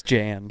Robbie's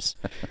Jams.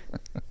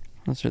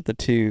 Those are the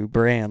two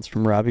brands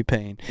from Robbie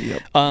Payne.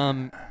 Yep.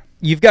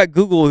 You've got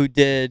Google who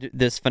did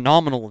this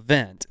phenomenal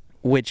event,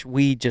 which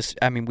we've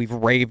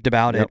raved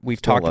about Yep, it. We've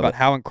still talked love about it.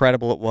 how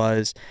incredible it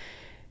was.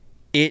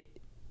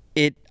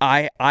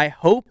 I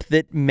hope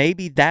that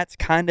maybe that's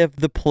kind of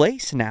the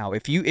place now.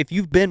 If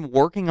you've been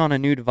working on a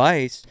new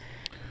device,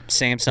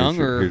 Samsung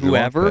or here's your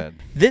whoever, launchpad.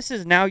 this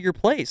is now your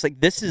place. Like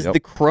this is Yep. the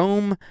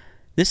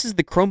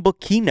Chromebook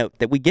keynote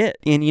that we get.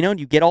 And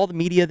you get all the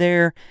media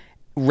there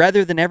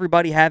rather than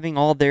everybody having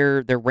all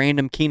their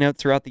random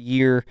keynotes throughout the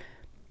year.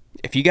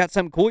 If you got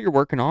something cool you're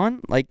working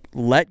on, like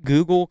let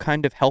Google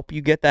kind of help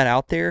you get that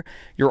out there.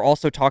 You're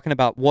also talking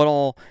about what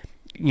all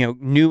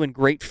new and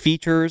great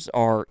features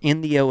are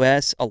in the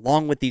OS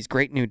along with these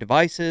great new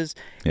devices.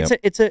 Yep.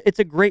 It's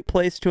a great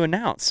place to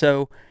announce.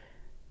 So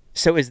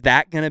is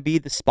that going to be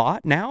the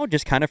spot now,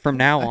 just kind of from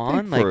now I on,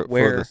 think like for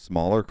where, the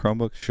smaller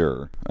Chromebooks,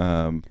 sure.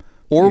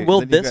 or Yeah, will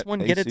then you've this got one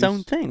get its own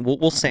Asus. thing? Will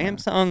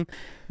Samsung?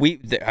 We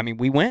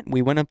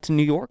went up to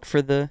New York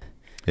for the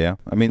Yeah,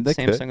 I mean they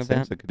Samsung could.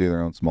 event. Samsung could do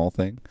their own small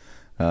thing.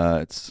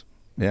 And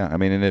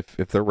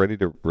if they're ready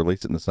to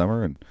release it in the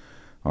summer and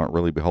aren't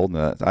really beholden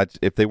to that,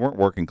 if they weren't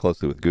working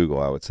closely with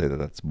Google, I would say that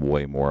that's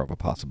way more of a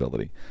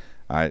possibility.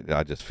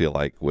 I just feel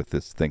like with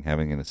this thing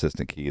having an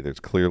assistant key, there's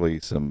clearly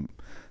some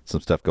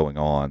stuff going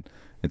on,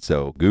 and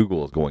so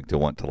Google is going to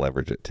want to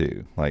leverage it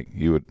too. Like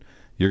you're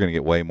going to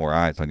get way more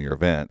eyes on your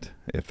event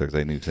if there's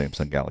a new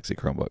Samsung Galaxy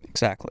Chromebook.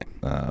 exactly.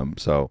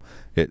 So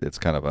it's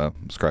kind of a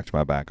scratch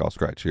my back, I'll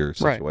scratch yours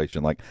Right.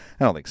 situation. Like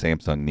I don't think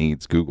Samsung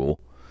needs Google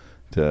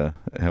to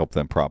help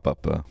them prop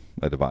up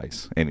a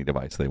device, any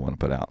device they want to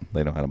put out.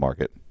 They know how to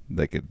market.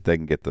 They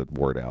can get the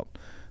word out.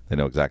 They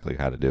know exactly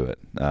how to do it.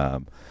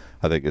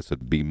 I think this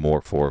would be more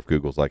for if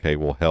Google's like, hey,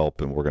 we'll help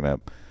and we're going to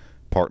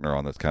partner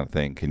on this kind of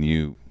thing. Can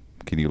you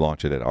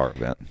launch it at our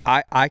event?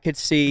 I could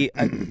see,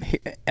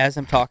 as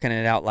I'm talking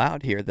it out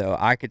loud here, though,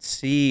 I could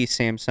see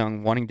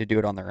Samsung wanting to do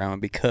it on their own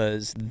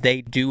because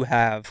they do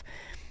have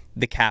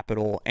the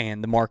capital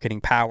and the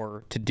marketing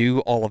power to do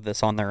all of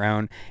this on their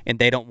own, and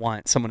they don't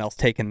want someone else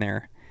taking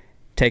their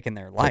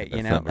light.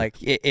 their thunder. Like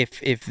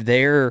if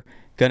they're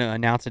going to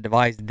announce a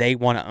device, they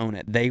want to own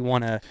it. They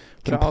want to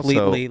But also-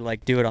 completely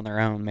do it on their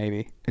own.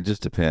 Maybe. It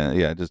just depends.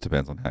 Yeah, it just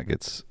depends on how it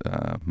gets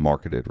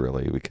marketed,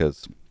 really,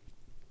 because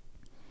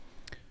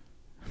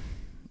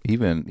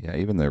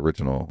even the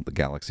original, the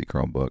Galaxy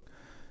Chromebook,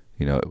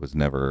 it was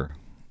never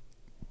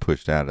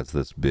pushed out as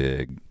this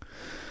big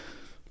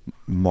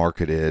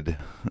marketed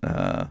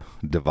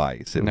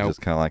device. It Nope. was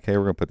just kind of like, hey,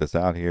 we're gonna put this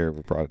out here.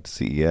 We brought it to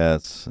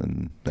CES,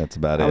 and that's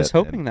about it. I was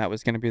hoping And, that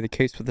was going to be the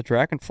case with the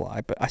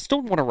Dragonfly, but I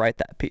still want to write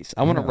that piece.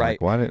 I want to yeah,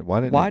 write. like, why didn't why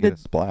it get did- a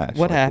splash?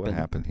 what Like, happened? What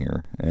happened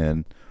here?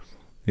 And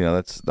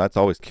that's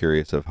always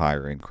curious of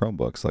hiring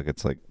Chromebooks. Like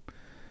it's like,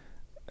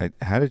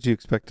 how did you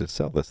expect to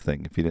sell this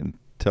thing if you didn't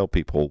tell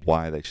people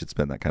why they should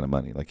spend that kind of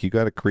money? Like you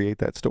got to create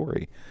that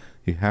story.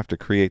 You have to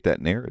create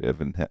that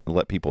narrative and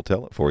let people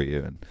tell it for you.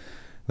 And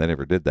they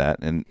never did that.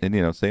 And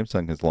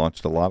Samsung has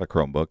launched a lot of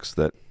Chromebooks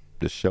that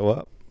just show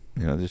up.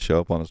 Just show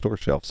up on a store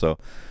shelf. So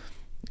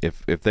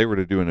if they were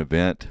to do an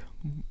event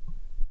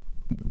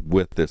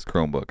with this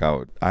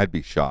Chromebook, I'd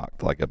be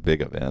shocked. Like a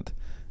big event,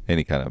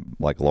 any kind of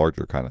like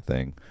larger kind of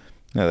thing.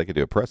 Yeah, they could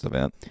do a press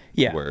event.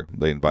 Yeah. Where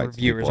they invite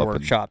Reviewers people up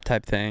workshop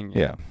type thing.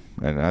 Yeah,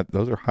 and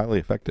those are highly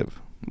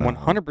effective.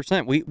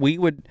 100%. We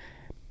would.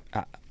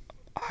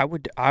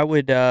 I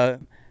would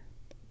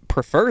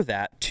prefer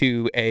that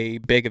to a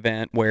big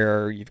event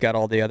where you've got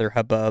all the other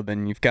hubbub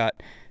and you've got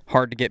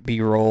hard to get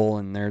B-roll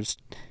and there's,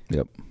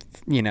 Yep.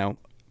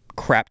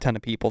 crap ton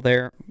of people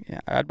there. Yeah,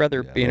 I'd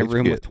rather be in the a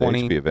room with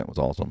 20. The HP event was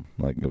awesome.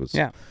 Like, it was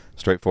Yeah.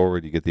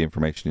 straightforward. You get the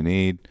information you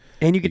need.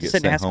 And you get to sit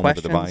and sent ask home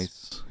questions. with the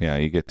device. Yeah,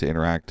 you get to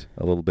interact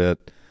a little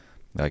bit.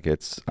 Like,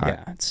 it's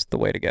the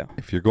way to go.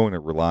 if you're going to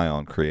rely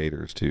on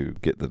creators to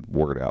get the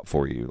word out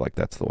for you, like,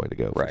 that's the way to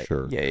go for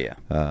sure. Yeah.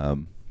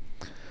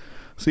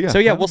 So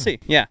we'll see.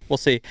 Yeah, we'll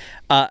see.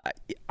 I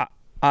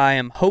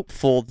am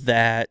hopeful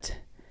that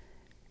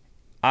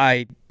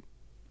I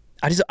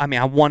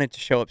want it to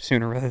show up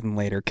sooner rather than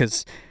later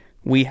because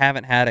we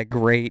haven't had a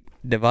great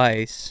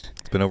device.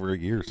 It's been over a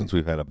year since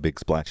we've had a big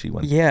splashy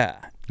one. Yeah.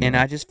 And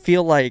I just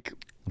feel like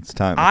it's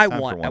time.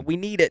 We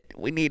need it.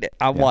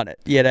 I want it.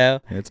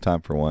 It's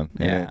time for one.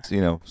 Yeah. And it's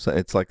so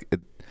it's like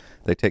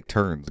they take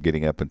turns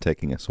getting up and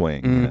taking a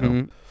swing.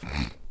 Mm-hmm.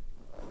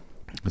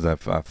 Because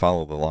if I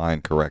follow the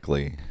line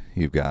correctly,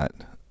 you've got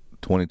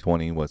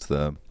 2020 was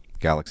the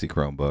Galaxy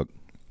Chromebook.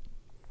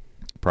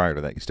 Prior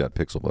to that, you still had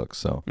Pixelbooks.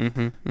 So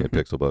you had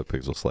Pixelbook,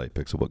 Pixel Slate,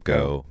 Pixelbook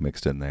Go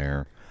mixed in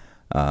there.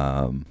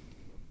 I'm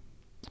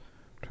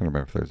trying to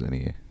remember if there's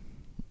any.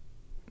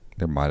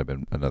 There might have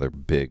been another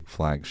big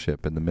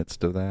flagship in the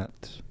midst of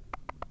that,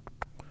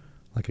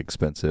 like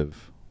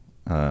expensive,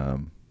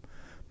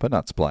 but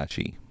not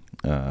splashy.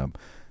 In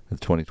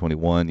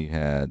 2021, you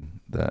had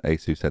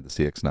Asus had the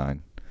CX9,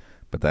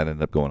 but that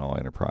ended up going all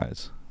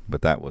enterprise.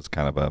 But that was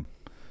kind of a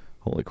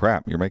holy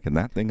crap! You're making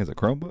that thing as a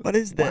Chromebook? What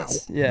is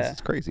this? Wow, Yeah, this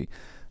is crazy.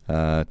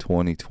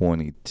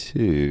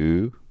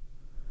 2022.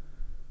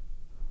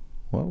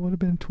 What would have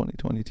been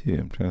 2022?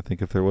 I'm trying to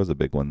think if there was a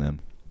big one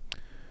then.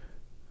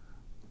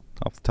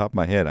 Off the top of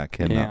my head, I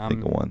cannot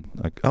think of one.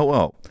 Like,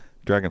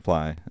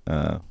 Dragonfly,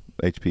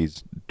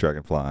 HP's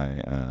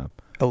Dragonfly,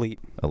 Elite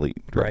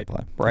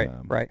Dragonfly,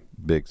 right.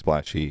 Big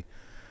splashy.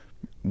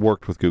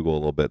 Worked with Google a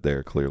little bit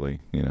there. Clearly,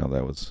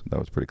 that was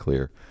pretty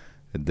clear.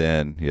 And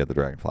then you had the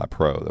Dragonfly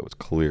Pro, that was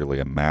clearly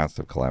a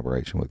massive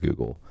collaboration with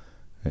Google,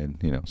 and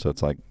so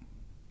it's like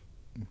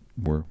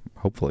we're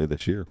hopefully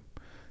this year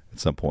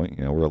at some point.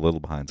 We're a little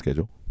behind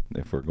schedule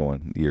if we're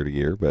going year to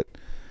year, but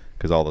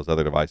because all those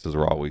other devices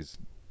are always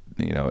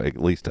at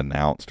least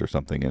announced or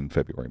something in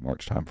February,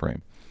 March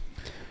timeframe.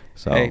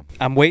 So hey,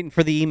 I'm waiting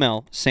for the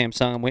email,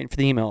 Samsung. I'm waiting for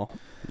the email.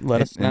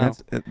 Let us know.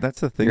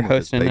 That's the thing. You're with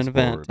hosting this an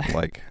event, baseboard,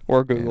 like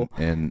or Google,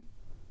 and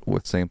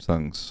with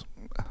Samsung's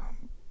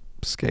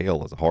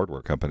scale as a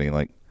hardware company,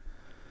 like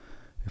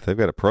if they've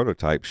got a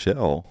prototype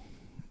shell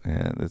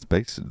and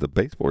the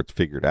baseboard's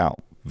figured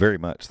out very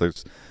much.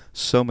 There's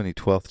so many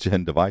 12th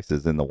gen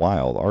devices in the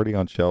wild already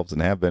on shelves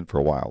and have been for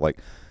a while. Like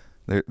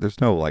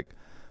there's no like,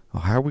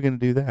 how are we going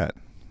to do that?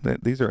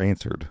 These are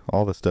answered.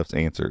 All this stuff's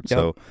answered. Yep.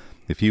 So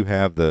if you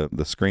have the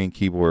screen,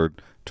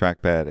 keyboard,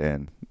 trackpad,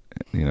 and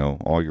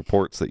all your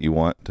ports that you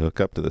want to hook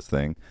up to this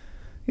thing,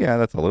 yeah,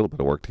 that's a little bit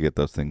of work to get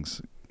those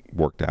things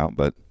worked out.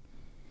 But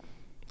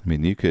I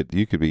mean, you could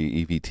be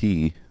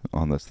EVT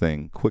on this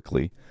thing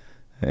quickly,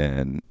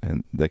 and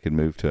they could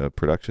move to a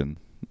production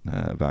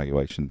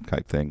evaluation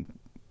type thing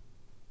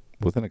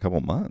within a couple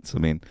months. I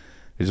mean,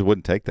 it just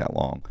wouldn't take that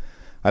long.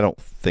 I don't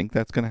think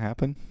that's going to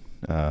happen.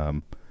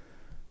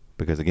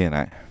 Because again,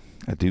 I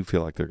do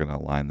feel like they're going to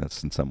align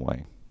this in some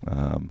way,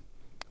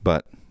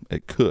 but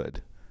it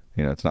could.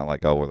 It's not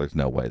like there's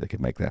no way they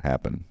could make that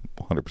happen.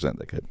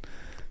 100%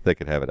 they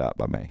could have it out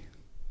by May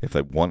if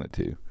they wanted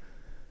to.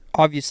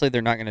 Obviously,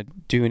 they're not going to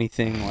do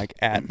anything like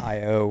at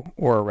I/O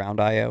or around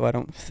I/O. I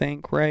don't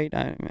think, right?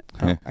 I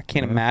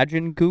can't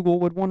imagine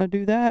Google would want to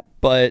do that,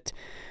 but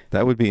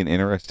that would be an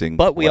interesting.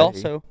 But play, we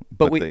also,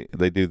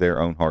 they do their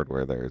own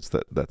hardware there.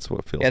 That's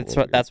what feels. Yeah,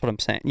 that's what I'm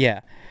saying.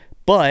 Yeah,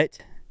 but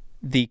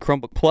the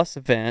Chromebook Plus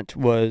event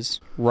was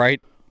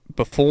right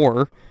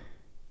before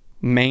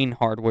main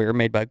hardware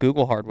made by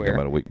Google hardware.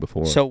 About a week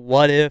before. So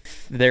what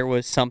if there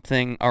was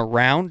something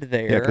around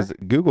there? Yeah, because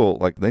Google,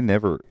 they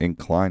never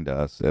inclined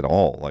us at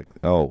all. Like,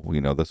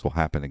 this will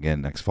happen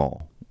again next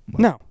fall.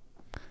 No.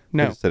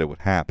 They just said it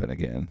would happen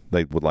again.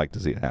 They would like to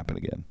see it happen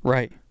again.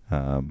 Right.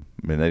 I mean,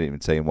 they didn't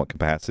even say in what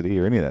capacity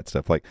or any of that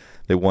stuff. Like,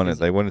 they wanted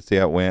to see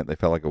how it went. They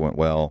felt like it went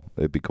well.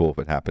 It'd be cool if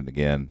it happened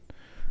again,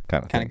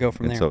 kind of thing. Go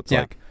from there. So it's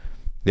like,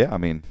 yeah, I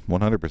mean,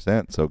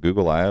 100%. So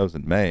Google I/Os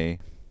in May.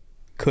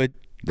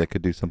 They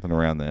could do something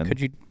around then. Could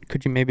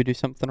you maybe do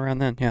something around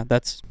then? Yeah,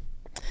 that's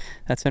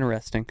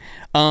interesting.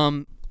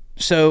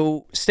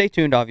 So stay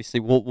tuned. Obviously,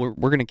 we're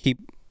going to keep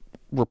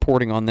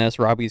reporting on this.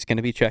 Robbie's going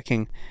to be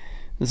checking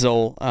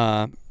Zoll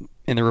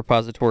in the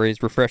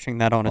repositories, refreshing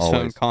that on his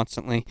phone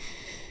constantly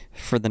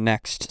for the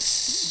next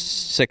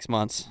 6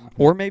 months,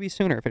 or maybe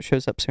sooner if it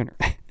shows up sooner.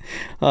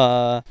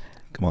 Come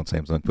on,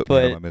 Samsung, put me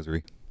out of my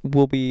misery.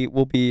 We'll be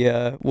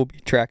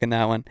tracking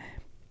that one.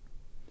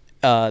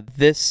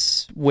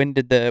 When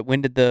did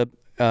the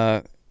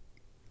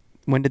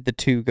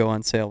 2 go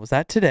on sale? Was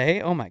that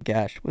today? Oh my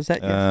gosh, was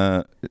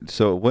that?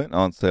 So it went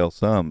on sale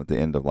some at the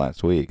end of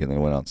last week, and then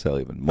it went on sale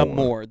even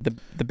more.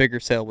 The bigger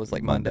sale was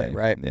like Monday,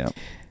 right? Yeah.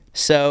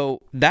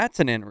 So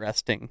that's an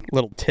interesting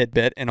little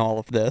tidbit in all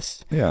of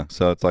this. Yeah,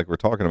 so it's like we're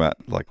talking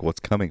about like what's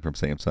coming from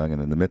Samsung,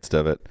 and in the midst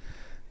of it,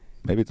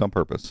 maybe it's on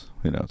purpose.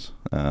 Who knows?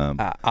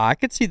 I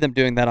could see them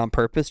doing that on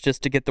purpose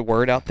just to get the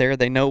word out there.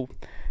 They know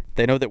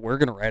that we're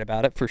going to write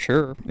about it for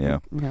sure. Yeah.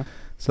 Yeah.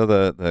 So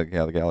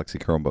the Galaxy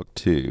Chromebook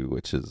 2,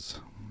 which is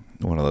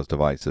one of those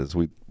devices,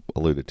 we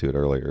alluded to it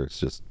earlier. It's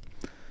just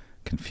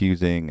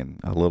confusing and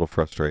a little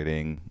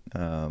frustrating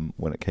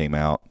when it came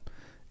out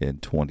in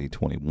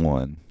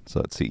 2021. So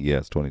at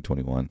CES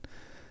 2021,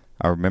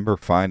 I remember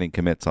finding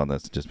commits on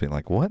this, just being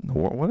like, "What in the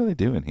world? What are they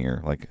doing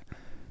here?" Like,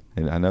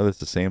 and I know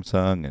this is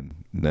Samsung, and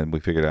then we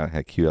figured out it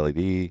had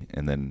QLED,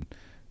 and then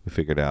we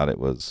figured out it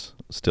was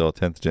still a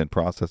 10th gen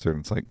processor, and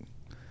it's like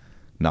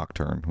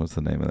Nocturne was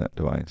the name of that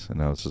device,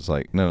 and I was just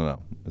like, no,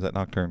 is that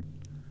Nocturne?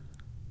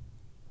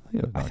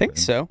 I think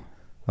so.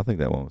 I think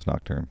that one was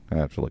Nocturne. I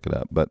have to look it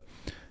up, but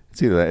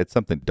it's either that, it's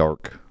something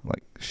dark,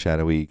 like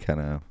shadowy kind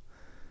of.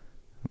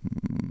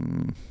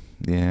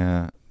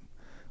 Yeah.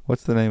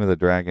 What's the name of the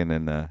dragon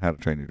in How to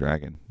Train Your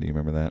Dragon? Do you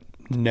remember that?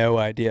 No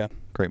idea.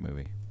 Great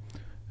movie.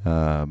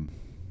 I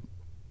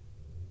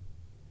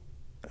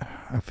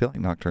feel like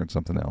Nocturne's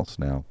something else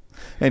now.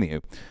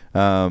 Anywho, you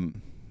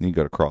can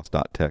go to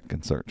cross.tech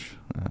and search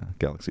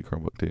Galaxy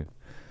Chromebook 2.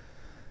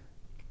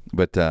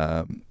 But,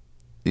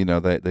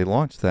 they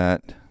launched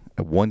that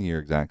 1 year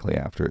exactly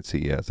after at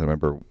CES. I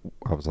remember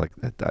I was like,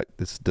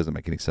 this doesn't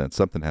make any sense.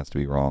 Something has to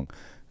be wrong.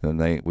 And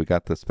then we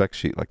got the spec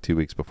sheet like 2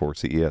 weeks before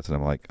CES, and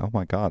I'm like, oh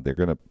my God, they're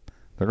gonna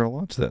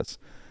launch this,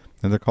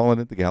 and they're calling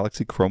it the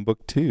Galaxy Chromebook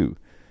 2,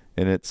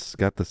 and it's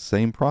got the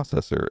same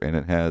processor, and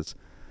it has,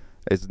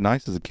 as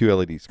nice as a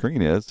QLED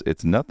screen is,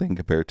 it's nothing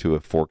compared to a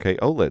 4K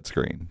OLED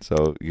screen.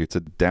 So it's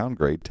a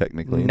downgrade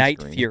technically.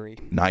 Night Fury.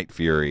 Night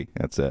Fury.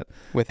 That's it.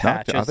 With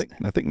hatches.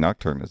 I think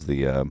Nocturne is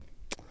the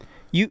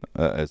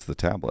as the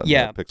tablet.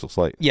 Yeah. The Pixel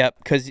Slate. Yep,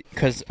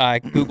 because I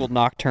Googled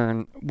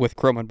Nocturne with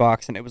Chrome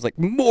Unbox, and it was like,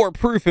 more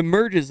proof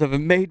emerges of a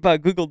made by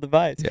Google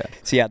device. Yeah.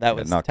 So yeah, that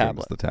was the Nocturne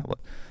tablet. was the tablet.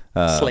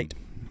 Slate.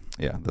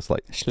 Yeah, the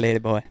Slate.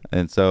 Slate boy.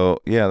 And so,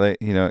 yeah, they,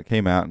 it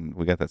came out, and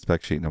we got that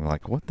spec sheet, and I'm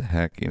like, what the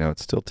heck?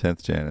 It's still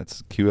 10th gen.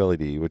 It's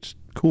QLED, which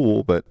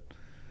cool, but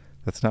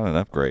that's not an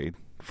upgrade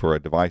for a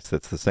device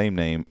that's the same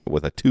name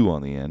with a 2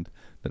 on the end.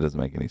 That doesn't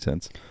make any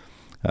sense.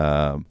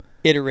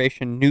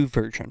 Iteration, new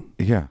version.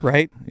 Yeah.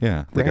 Right?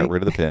 Yeah. They got Right?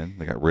 rid of the pen.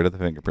 They got rid of the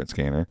fingerprint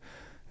scanner.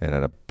 It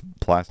had a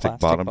plastic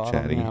bottom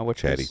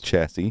chatty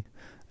chassis.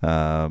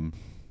 I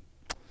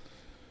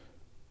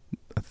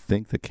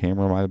think the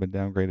camera might have been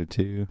downgraded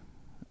too.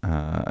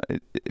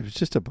 It was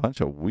just a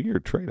bunch of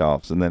weird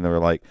trade-offs. And then they were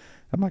like,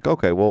 I'm like,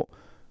 okay, well,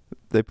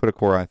 they put a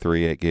Core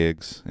i3 8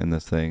 gigs in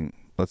this thing.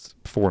 Let's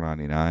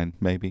 $499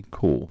 maybe.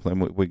 Cool. Then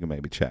we can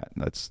maybe chat.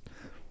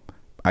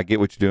 I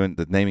get what you're doing.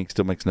 The naming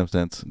still makes no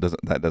sense.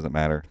 That doesn't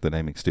matter. The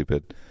naming's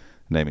stupid.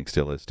 Naming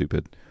still is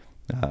stupid.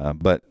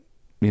 But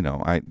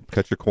I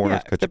cut your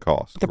corners, cut your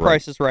costs. The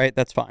price is right.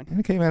 That's fine.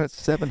 And it came out at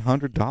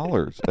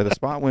 $700 at a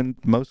spot when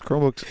most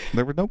Chromebooks,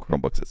 there were no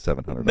Chromebooks at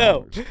 $700.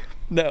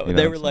 No.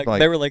 They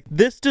were like,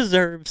 this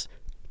deserves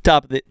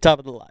top of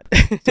the line.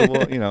 So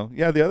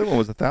the other one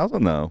was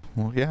 $1,000 though.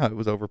 Well, yeah, it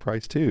was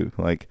overpriced too.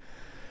 Like,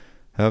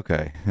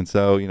 okay, and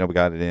so we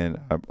got it in.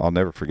 I'll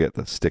never forget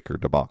the sticker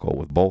debacle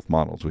with both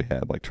models we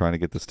had. Like trying to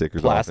get the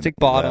stickers plastic off,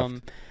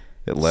 bottom.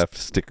 It left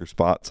sticker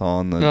spots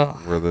on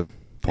where the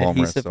palm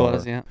rests adhesive are.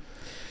 was, yeah.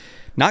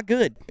 Not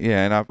good.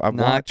 Yeah, and I've Not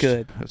watched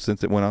good.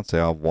 Since it went on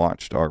sale. I've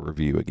watched our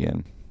review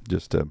again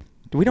just to.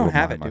 We don't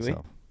have it, remind do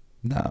myself.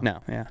 we?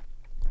 No. Yeah.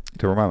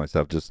 To remind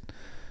myself, just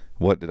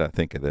what did I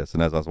think of this?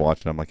 And as I was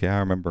watching, I'm like, yeah, I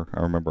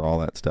remember all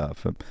that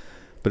stuff.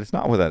 But it's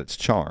not without its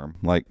charm.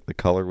 Like the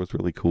color was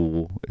really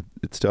cool.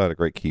 It still had a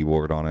great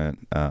keyboard on it.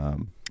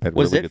 Had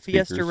Was really it good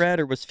Fiesta speakers. Red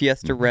or was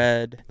Fiesta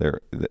Red?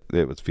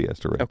 It was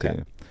Fiesta Red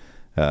Okay.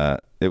 too.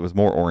 It was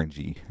more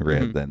orangey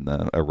red than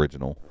the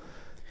original.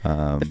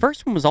 The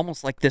first one was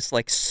almost like this,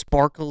 like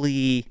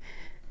sparkly,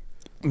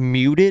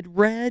 muted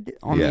red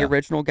on the Yeah.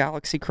 original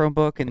Galaxy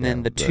Chromebook, and then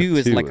Yeah, the the 2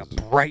 is 2 like is a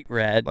bright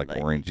red, like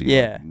orangey.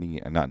 Yeah.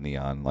 Like not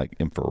neon, like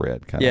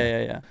infrared kind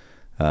Yeah.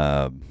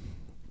 of.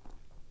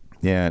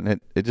 Yeah, and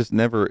it just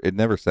never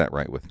sat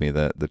right with me.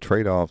 The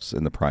trade-offs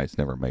and the price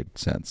never made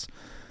sense,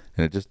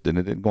 and it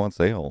didn't go on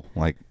sale.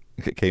 Like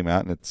it came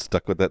out and it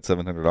stuck with that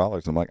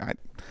 $700. I'm like,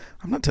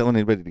 I'm not telling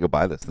anybody to go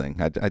buy this thing.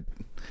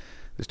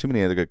 There's too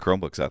many other good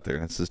Chromebooks out there,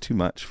 and this is too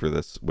much for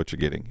this. What you're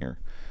getting here,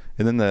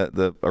 and then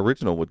the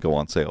original would go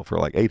on sale for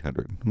like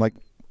 $800. I'm like,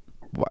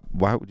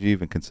 why would you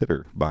even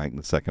consider buying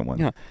the second one?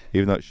 Yeah.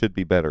 Even though it should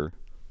be better,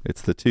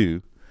 it's the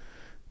 2.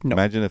 No.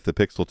 Imagine if the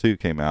Pixel 2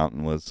 came out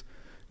and was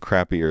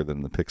crappier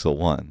than the Pixel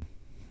 1.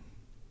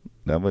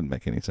 That wouldn't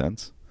make any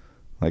sense.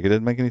 Like, it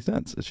didn't make any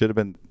sense. It should have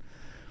been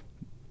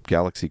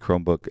Galaxy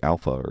Chromebook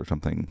Alpha or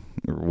something,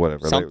 or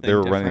whatever. They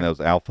were running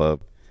those Alpha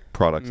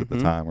products at the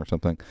time or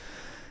something.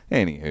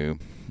 Anywho,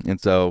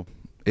 and so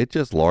it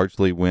just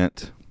largely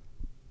went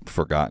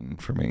forgotten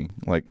for me.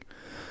 Like,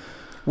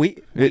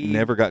 it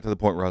never got to the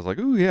point where I was like,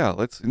 "Ooh, yeah,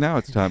 now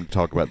it's time to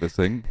talk about this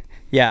thing."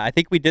 Yeah, I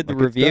think we did the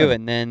Like, it's review, done.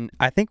 and then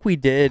I think we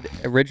did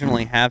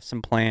originally have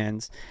some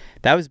plans.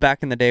 That was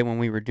back in the day when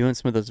we were doing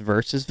some of those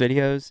versus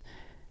videos,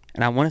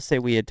 and I want to say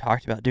we had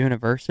talked about doing a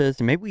versus,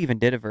 and maybe we even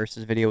did a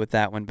versus video with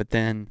that one, but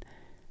then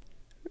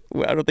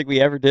I don't think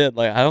we ever did.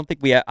 Like, I don't think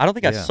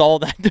I Yeah. saw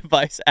that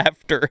device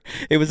after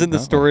it was in the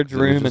No, storage 'cause it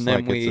was room, just and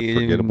then like, it's a we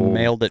forgettable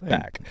mailed it thing.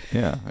 back.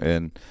 Yeah,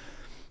 and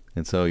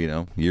so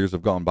years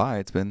have gone by.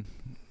 It's been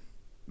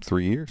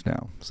 3 years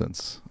now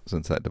since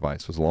that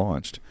device was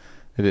launched.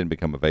 It didn't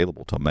become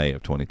available till May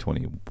of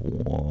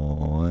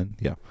 2021.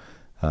 Yeah,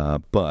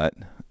 but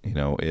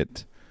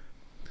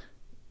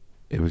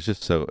it was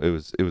just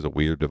it was a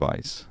weird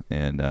device,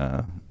 and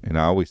I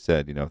always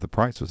said, if the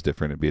price was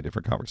different, it'd be a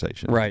different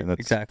conversation. Right, And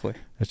exactly.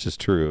 That's just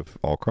true of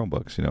all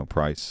Chromebooks.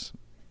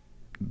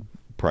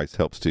 Price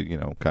helps to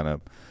kind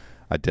of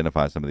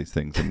identify some of these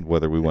things and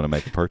whether we want to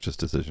make a purchase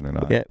decision or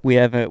not. Yeah, we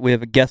have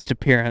a guest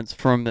appearance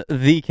from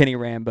the Kenny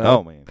Rambo.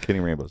 Oh man, Kenny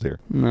Rambo's here.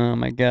 Oh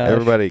my gosh.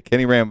 Everybody,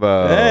 Kenny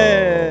Rambo.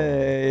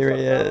 Hey, here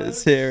he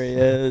is. Here he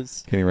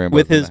is. Kenny Rambo's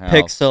With in his the house.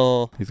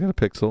 Pixel. He's got a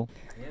Pixel.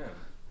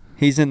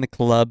 He's in the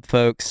club,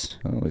 folks.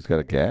 Oh, he's got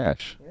a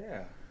gash.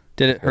 Yeah.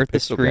 Did it hurt the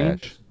Pixel screen?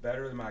 gash.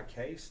 Better than my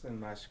case than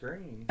my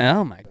screen.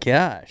 Oh my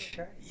gosh.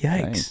 Okay.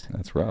 Yikes. Dang,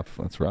 that's rough.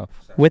 That's rough.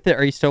 With it,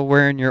 are you still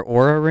wearing your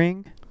Aura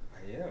ring? I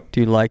am. Do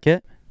you like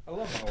it? I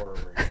love my Aura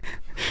ring.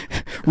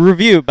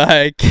 Review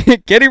by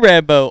Kenny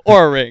Rambo,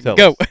 Aura ring. Tell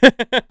Go. Stars,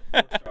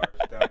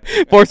 done.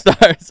 4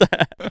 stars.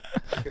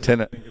 Ten-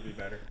 I think it'd be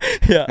better.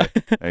 Yeah.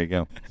 There you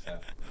go. So,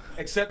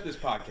 except this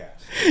podcast.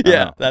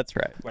 Yeah, know. that's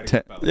right. Way to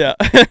Ten- go, fellas.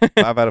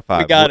 Yeah. 5 out of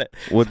 5. We got it.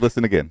 Would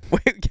listen again. We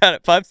got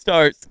it. 5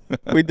 stars.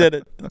 We did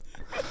it.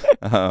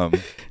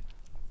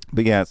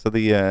 But yeah, so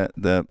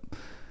the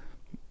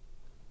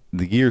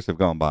years have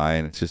gone by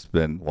and it's just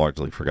been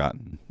largely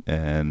forgotten.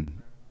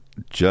 And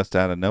just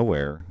out of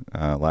nowhere,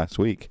 last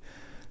week,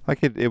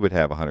 like it would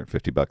have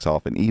 $150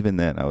 off, and even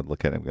then I would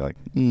look at it and be like,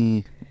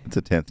 it's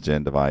a 10th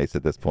gen device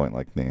at this point.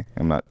 Like, nah,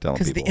 I'm not telling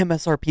Because people. the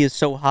MSRP is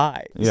so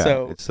high. Yeah,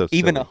 so, it's so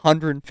even silly.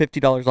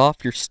 $150 off,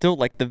 you're still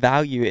like the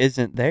value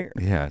isn't there.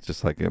 Yeah, it's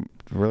just like I'm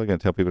really going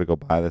to tell people to go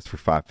buy this for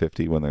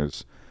 $550 when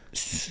there's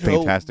So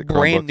fantastic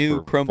brand Chromebooks new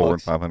for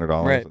Chromebooks. $400 and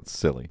 $500. Right. It's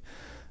silly.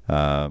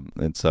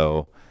 And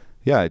so,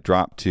 yeah, it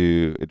dropped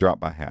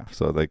by half.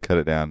 So they cut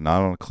it down,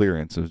 not on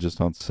clearance. It was just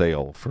on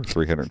sale for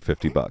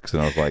 $350.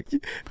 And I was like,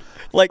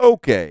 Like,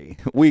 okay,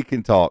 we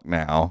can talk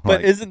now. but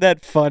Like, isn't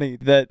that funny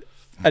that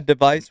a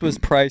device was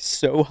priced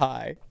so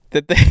high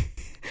that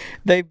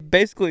they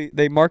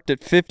marked it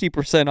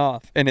 50%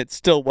 off, and it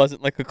still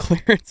wasn't like a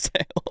clearance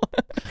sale.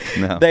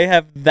 No. They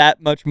have that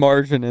much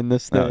margin in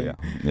this thing. oh, yeah,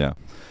 yeah.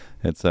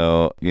 And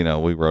so,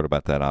 we wrote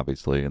about that,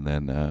 obviously. And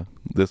then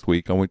this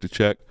week I went to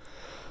check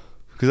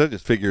because I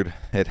just figured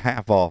at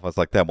half off, I was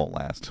like, that won't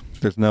last.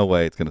 There's no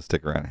way it's going to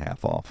stick around at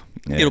half off.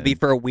 It'll be And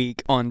for a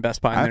week on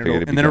Best Buy, I and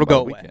figured then it'll go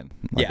away.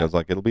 Like, Yeah. I was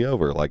like, it'll be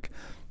over. Like,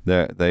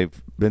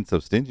 they've been so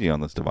stingy on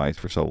this device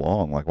for so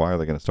long. Like, why are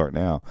they going to start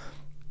now?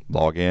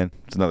 Log in,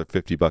 it's another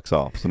 $50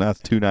 off. So now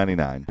it's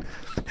 $299.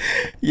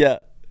 Yeah.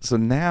 So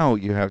now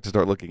you have to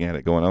start looking at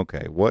it, going,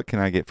 okay, what can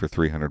I get for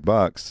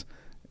 $300?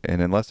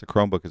 And unless a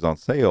Chromebook is on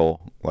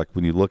sale, like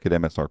when you look at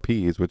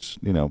MSRPs, which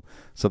some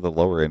of the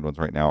lower end ones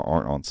right now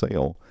aren't on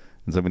sale,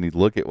 and so when you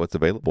look at what's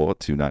available at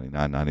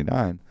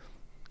 $299.99,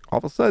 all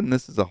of a sudden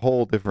this is a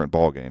whole different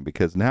ballgame,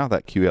 because now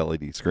that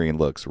QLED screen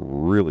looks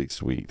really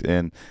sweet,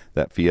 and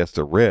that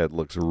Fiesta Red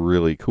looks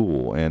really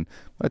cool, and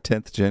a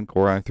 10th gen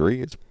Core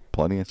i3 is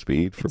plenty of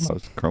speed for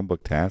most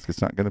Chromebook tasks.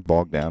 It's not going to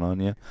bog down on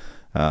you.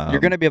 You're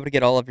going to be able to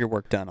get all of your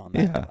work done on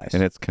that device.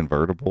 And it's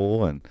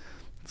convertible, and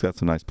it's got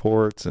some nice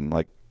ports, and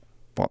like,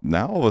 well,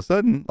 now all of a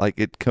sudden, like,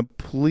 it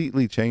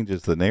completely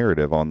changes the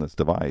narrative on this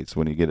device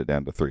when you get it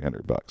down to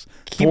 $300,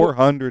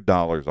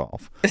 $400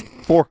 off,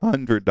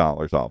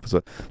 $400 off.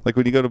 So, like,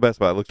 when you go to Best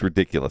Buy, it looks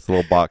ridiculous. The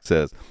little box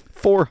says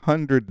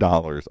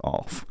 $400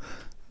 off.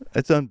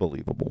 It's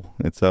unbelievable.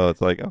 And so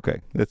it's like, okay,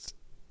 it's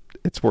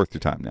worth your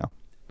time now.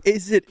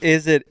 Is it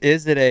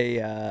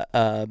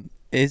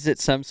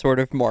some sort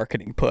of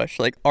marketing push?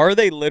 Like, are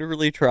they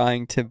literally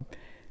trying to?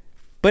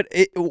 But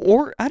I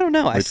don't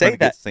know. I They're say trying to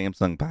that get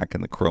Samsung back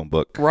in the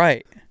Chromebook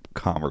right.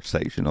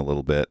 conversation a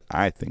little bit.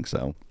 I think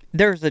so.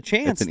 There's a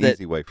chance It's an that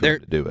easy way for them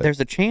to do it. There's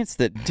a chance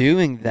that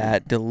doing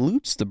that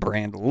dilutes the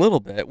brand a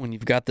little bit when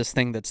you've got this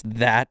thing that's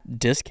that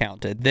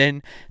discounted.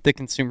 Then the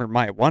consumer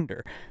might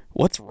wonder,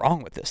 what's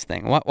wrong with this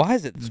thing? Why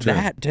is it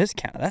that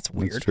discounted? That's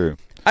weird. It's true.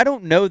 I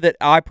don't know that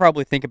I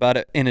probably think about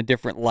it in a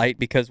different light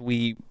because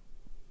we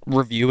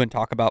review and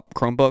talk about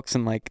Chromebooks,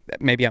 and like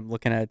maybe I'm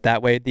looking at it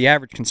that way. The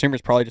average consumer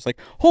is probably just like,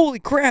 holy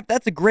crap,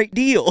 that's a great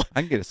deal.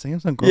 I can get a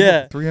Samsung Chromebook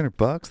Yeah. for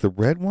 $300, the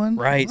red one.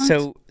 Right.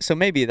 What? So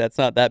maybe that's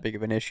not that big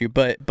of an issue,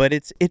 but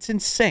it's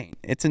insane.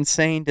 It's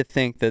insane to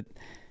think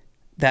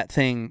that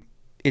thing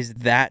is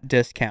that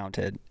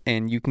discounted,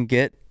 and you can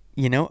get,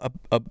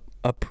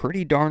 a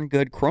pretty darn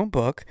good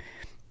Chromebook.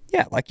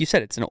 Yeah, like you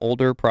said, it's an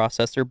older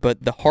processor,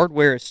 but the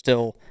hardware is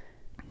still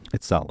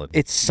It's solid.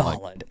 It's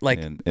solid. Like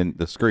and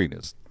the screen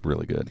is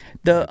really good.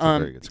 the It's a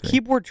very good screen.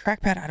 keyboard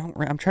trackpad.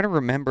 I'm trying to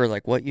remember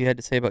like what you had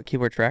to say about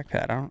keyboard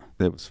trackpad.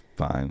 It was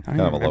fine. I don't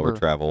Kind of a even lower remember.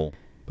 travel,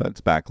 but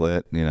it's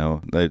backlit.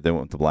 They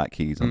went with the black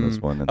keys on this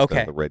one instead okay.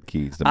 of the red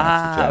keys to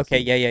match the chassis.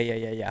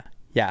 Okay.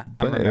 Yeah. I'm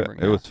But remembering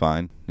it now. was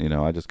fine.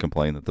 I just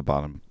complained that the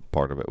bottom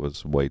part of it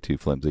was way too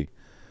flimsy.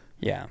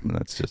 Yeah. And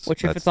that's just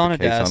Which if that's it's on the a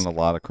case desk, on a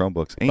lot of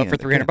Chromebooks. but for And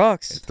again,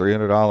 $300, it's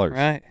 $300.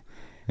 right?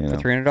 You know. For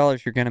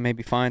 $300, you're gonna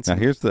maybe find some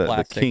Now here's the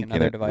plastic kink and in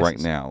other it devices. right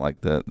now.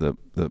 Like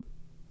the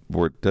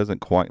where it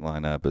doesn't quite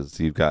line up is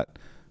you've got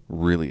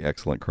really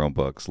excellent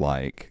Chromebooks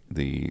like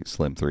the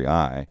Slim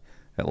 3i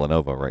at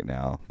Lenovo right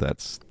now.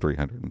 That's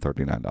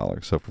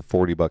 $339. So for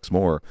 $40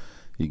 more,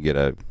 you get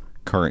a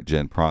current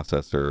gen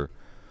processor,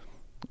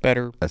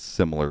 Better. a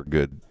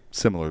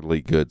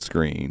similarly good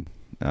screen,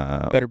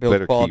 Better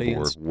build quality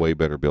and keyboard, way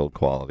better build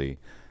quality.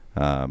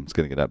 It's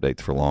going to get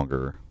updates for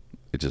longer.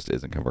 It just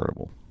isn't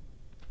convertible.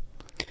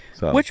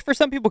 So Which for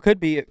some people could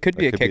be a could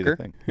be the kicker.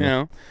 thing, You yeah.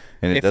 know.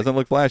 and it if- doesn't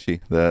look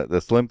flashy. The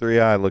Slim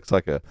 3i looks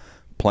like a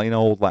plain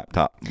old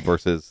laptop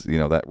versus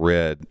that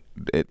red.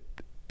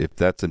 If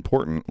that's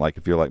important, like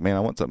if you're like, man, I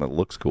want something that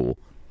looks cool,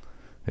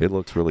 it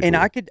looks really And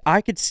cool.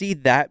 I could see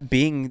that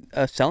being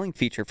a selling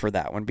feature for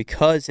that one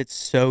because it's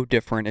so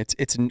different.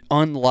 It's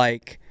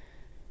unlike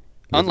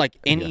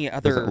any yeah,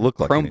 other doesn't look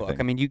like Chromebook. anything.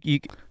 I mean, you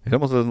It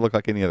almost doesn't look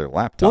like any other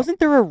laptop. wasn't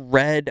there a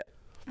red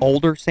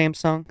older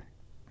Samsung?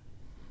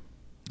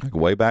 Like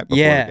way back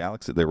before Yeah.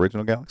 the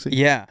original Galaxy.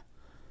 Yeah,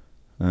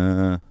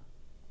 No,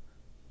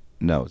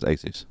 it's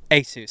Asus.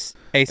 Asus,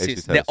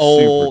 Asus the had a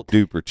old.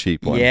 super duper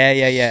cheap one.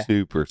 Yeah.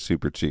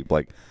 Super cheap.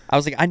 Like I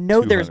was like, I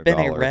know there's been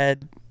a $200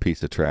 red.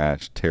 piece of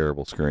trash,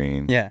 terrible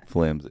screen. Yeah.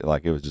 flimsy.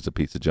 Like it was just a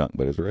piece of junk,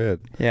 but it was red,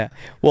 Yeah,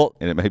 well,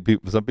 and it made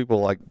some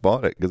people like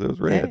bought it because it was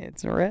red. yeah,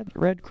 it's a red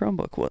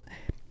Chromebook. Well,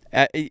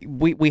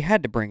 we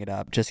had to bring it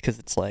up just because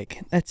it's like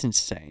that's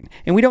insane,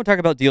 and we don't talk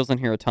about deals on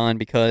here a ton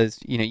because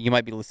you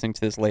might be listening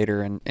to this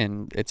later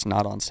and it's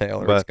not on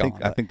sale or But it's gone.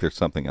 I think there's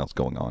something else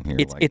going on here.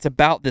 It's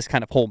about this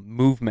kind of whole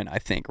movement, I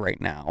think,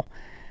 right now,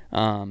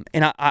 and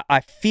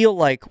I feel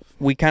like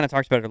we kind of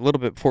talked about it a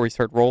little bit before we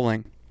started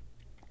rolling.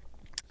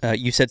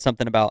 You said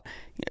something about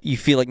you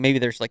feel like maybe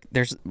there's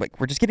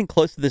we're just getting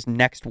close to this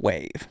next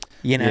wave.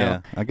 Yeah,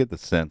 I get the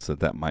sense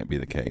that might be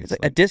the case. It's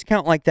like a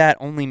discount like that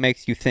only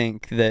makes you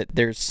think that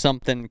there's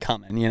something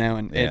coming.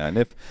 And and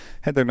if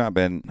had there not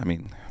been, I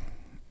mean,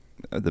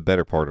 the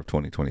better part of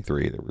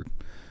 2023,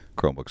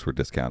 Chromebooks were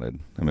discounted.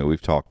 I mean,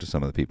 we've talked to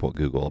some of the people at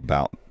Google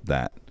about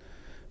that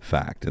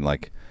fact, and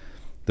like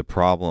a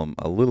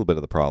little bit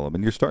of the problem,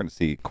 and you're starting to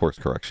see course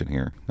correction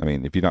here. I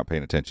mean, if you're not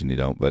paying attention, you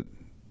don't, but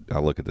I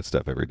look at this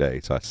stuff every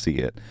day, so I see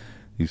it.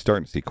 You're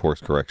starting to see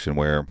course correction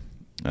where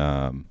 3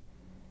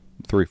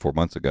 or 4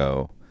 months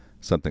ago,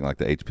 something like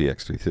the HP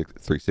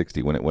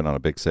X360, when it went on a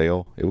big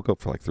sale, it would go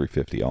for like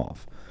 $350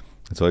 off.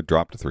 And so it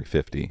dropped to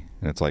 $350.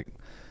 And it's like,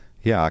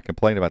 yeah, I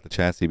complained about the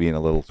chassis being a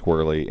little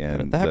squirrely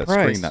and that the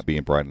price. screen not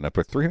being bright enough.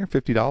 But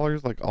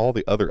 $350, like all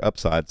the other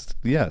upsides,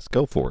 yes,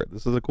 go for it.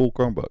 This is a cool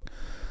Chromebook.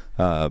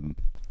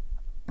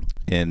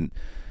 And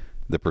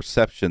the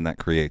perception that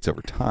creates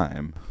over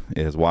time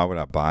is, why would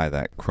I buy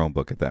that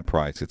Chromebook at that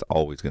price? It's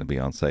always going to be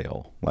on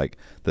sale. Like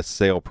the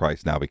sale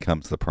price now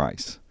becomes the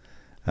price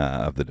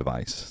of the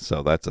device.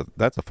 So that's a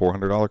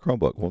 $400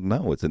 Chromebook. Well,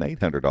 no, it's an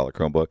 $800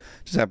 Chromebook.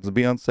 It just happens to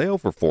be on sale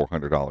for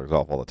 $400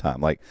 off all the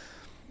time.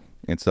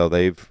 And so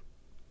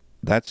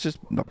that's just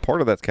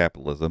part of that's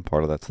capitalism.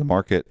 Part of that's the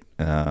market.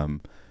 But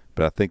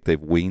I think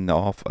they've weaned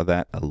off of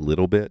that a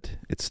little bit.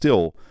 It's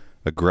still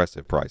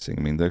aggressive pricing.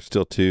 I mean, there's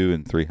still $200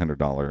 and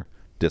 $300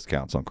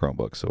 discounts on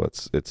Chromebooks, so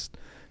it's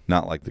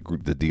not like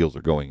the deals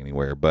are going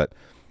anywhere, but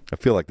I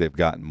feel like they've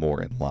gotten more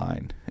in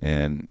line,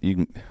 and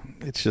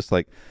it's just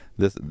like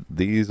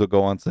these will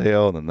go on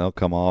sale, and then they'll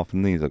come off,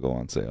 and these will go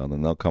on sale, and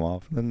then they'll come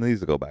off, and then these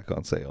will go back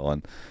on sale,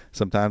 and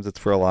sometimes it's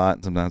for a lot,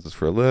 and sometimes it's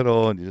for a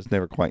little, and you just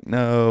never quite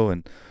know.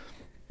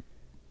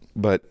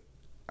 But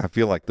I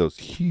feel like those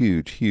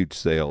huge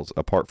sales,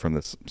 apart from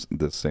this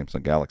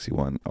Samsung Galaxy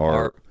one,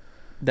 are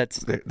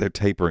they're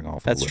tapering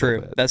off. That's a little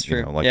true. bit. That's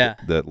true. Like yeah.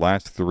 the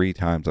last 3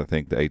 times I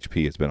think the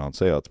HP has been on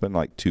sale, it's been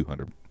like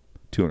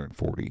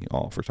 240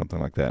 off or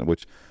something like that,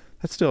 which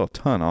that's still a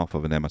ton off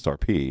of an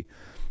MSRP,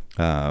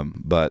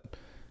 but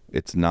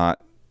it's not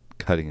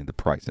cutting the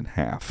price in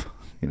half.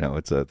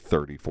 It's a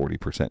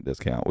 30-40%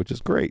 discount, which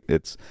is great.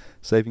 It's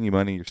saving you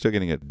money. You're still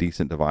getting a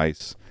decent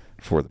device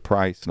for the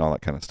price and all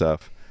that kind of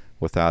stuff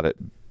without it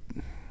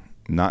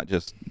not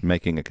just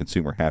making a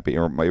consumer happy. It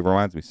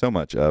reminds me so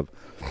much of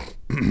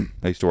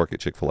I used to work at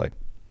Chick-fil-A,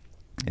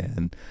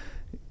 and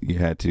you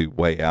had to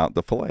weigh out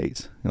the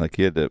fillets. Like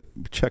you had to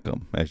check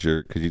them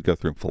because you'd go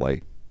through and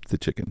fillet the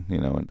chicken,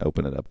 and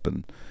open it up,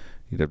 and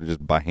you'd have to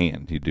just by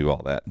hand. You'd do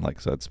all that.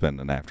 So I'd spend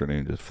an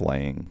afternoon just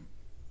filleting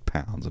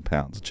pounds and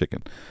pounds of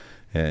chicken,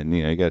 and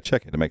you got to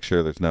check it to make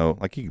sure there's no,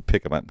 like, you can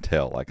pick them up and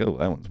tell, like, oh,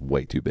 that one's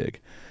way too big.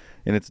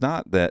 And it's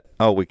not that,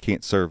 oh, we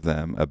can't serve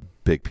them a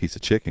big piece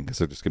of chicken because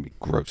they're just going to be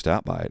grossed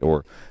out by it,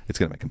 or it's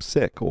going to make them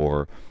sick,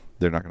 or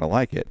they're not going to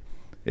like it.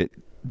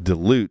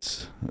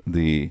 dilutes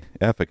the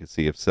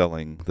efficacy of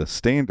selling the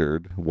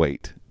standard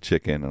weight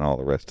chicken and all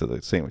the rest of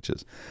the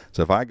sandwiches.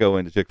 So if I go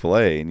into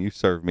Chick-fil-A and you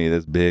serve me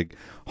this big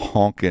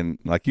honking,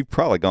 like you've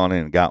probably gone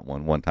in and got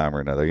one time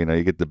or another, you know,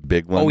 you get the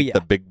big one, Oh, yeah.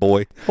 the big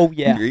boy. Oh,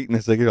 yeah. You're eating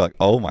this thing, you're like,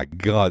 oh my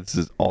God, this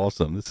is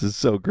awesome. This is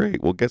so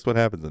great. Well, guess what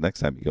happens the next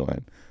time you go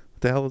in?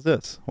 What the hell is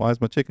this? Why is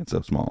my chicken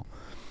so small?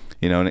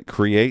 You know, and it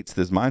creates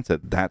this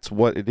mindset. That's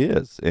what it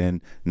is.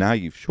 And now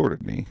you've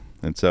shorted me.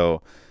 And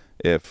so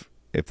if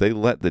they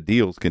let the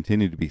deals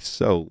continue to be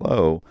so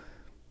low,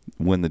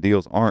 when the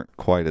deals aren't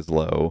quite as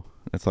low,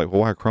 it's like,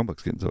 well, why are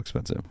Chromebooks getting so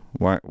expensive?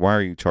 Why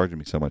are you charging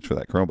me so much for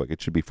that Chromebook?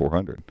 It should be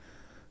 $400.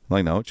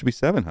 Like, no, it should be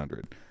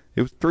 $700.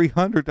 It was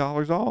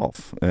 $300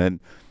 off, and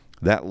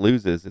that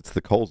loses. It's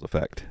the Kohl's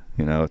effect.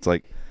 You know, it's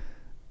like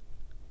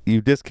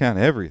you discount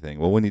everything.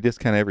 Well, when you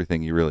discount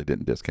everything, you really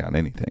didn't discount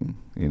anything.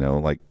 You know,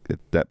 like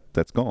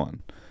that's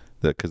gone,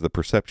 because the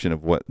perception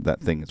of what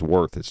that thing is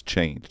worth has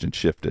changed and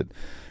shifted,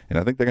 and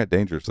I think they got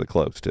dangerously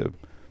close to,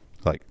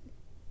 like,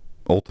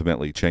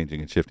 ultimately changing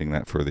and shifting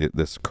that for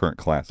this current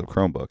class of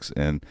Chromebooks.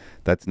 And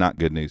that's not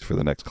good news for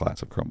the next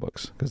class of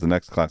Chromebooks, because the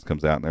next class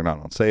comes out and they're not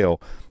on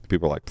sale.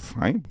 People are like,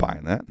 I ain't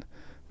buying that. I'm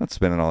not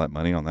spending all that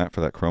money on that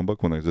for that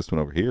Chromebook when there's this one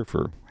over here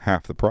for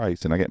half the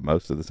price and I get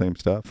most of the same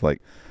stuff.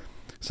 Like,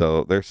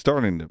 so they're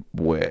starting to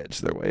wedge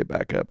their way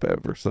back up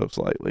ever so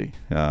slightly,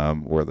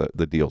 where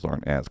the deals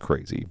aren't as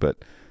crazy, but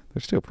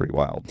they're still pretty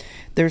wild.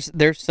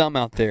 There's some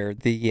out there,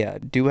 the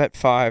Duet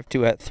 5,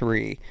 Duet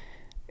 3.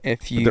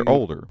 If you, but they're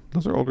older.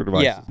 Those are older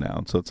devices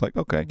now, so it's like,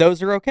 okay,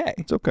 those are okay.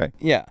 It's okay.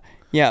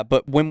 Yeah.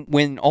 But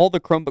when all the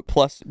Chromebook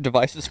Plus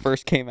devices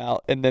first came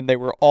out, and then they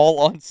were all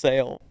on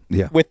sale,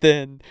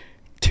 within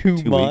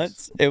two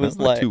months, weeks. It was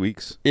like 2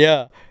 weeks.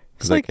 Yeah,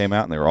 because they came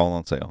out and they were all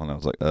on sale, and I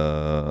was like,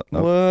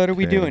 what are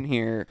we doing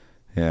here?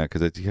 Yeah,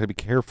 because you got to be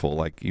careful.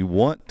 Like, you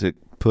want to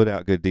put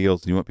out good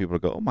deals, and you want people to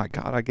go, oh my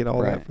God, I get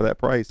all that for that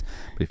price.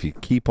 But if you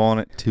keep on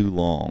it too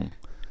long,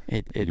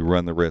 you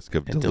run the risk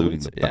of diluting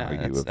the value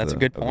of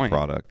the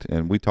product.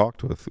 And we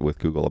talked with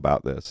Google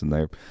about this, and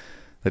they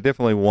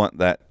definitely want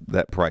that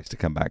price to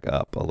come back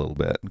up a little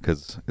bit,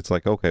 because it's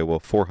like, okay, well,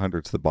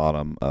 $400 is the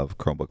bottom of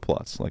Chromebook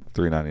Plus, like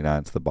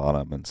 $399 is the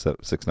bottom and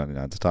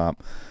 $699 is the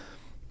top.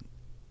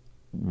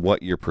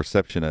 What your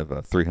perception of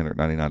a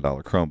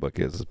 $399 Chromebook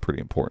is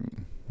pretty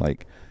important.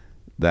 Like,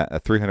 that a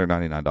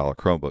 $399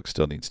 Chromebook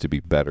still needs to be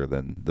better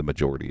than the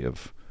majority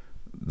of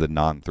the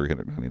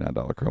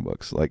non-$399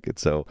 Chromebooks. Like,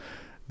 it's so.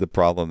 The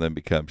problem then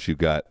becomes you've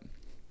got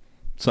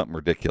something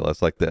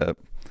ridiculous like that.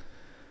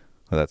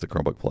 Well, that's a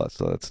Chromebook Plus,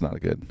 so that's not a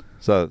good.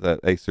 So that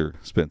Acer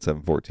Spin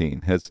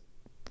 714 has,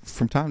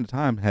 from time to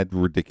time, had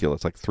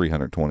ridiculous, like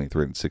 $320,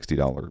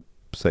 $360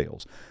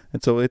 sales.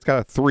 And so it's got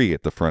a 3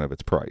 at the front of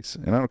its price.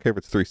 And I don't care if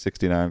it's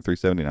 $369,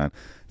 $379.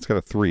 It's got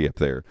a 3 up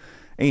there.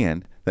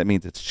 And that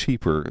means it's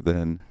cheaper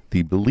than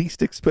the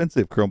least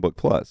expensive Chromebook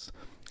Plus.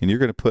 And you're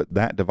going to put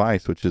that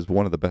device, which is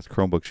one of the best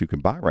Chromebooks you can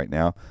buy right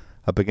now,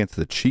 up against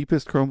the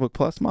cheapest Chromebook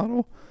Plus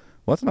model.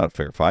 Well, that's not a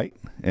fair fight.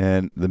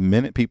 And the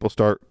minute people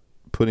start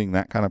putting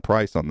that kind of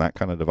price on that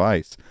kind of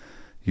device,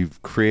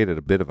 you've created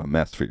a bit of a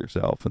mess for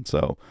yourself. And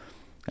so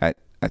I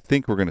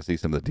think we're going to see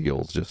some of the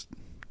deals just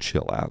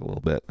chill out a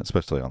little bit,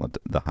 especially on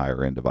the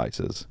higher end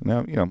devices.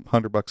 Now, you know,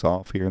 $100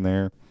 off here and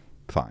there,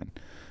 fine.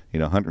 You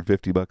know,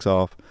 $150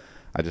 off.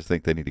 I just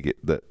think they need to get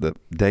the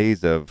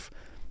days of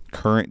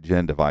current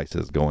gen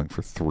devices going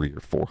for $300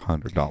 or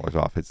 $400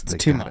 off. It's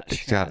too much.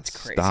 It's got to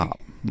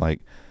stop. Like,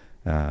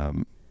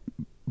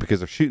 because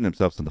they're shooting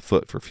themselves in the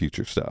foot for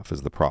future stuff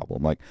is the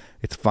problem. Like,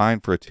 it's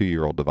fine for a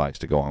 2-year-old device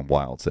to go on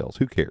wild sales.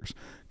 Who cares?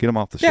 Get them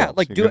off the shelves. Yeah,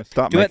 like Duet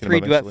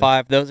 3, Duet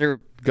 5, those are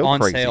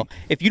on crazy. sale.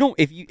 If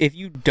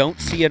you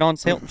don't see it on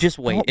sale, just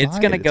wait. It's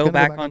going to go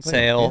back on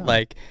sale. Yeah.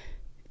 Like,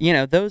 you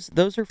know,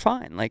 those are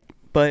fine. Like,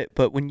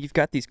 but when you've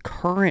got these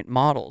current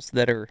models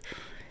that are,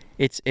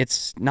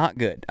 it's not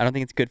good. I don't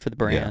think it's good for the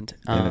brand.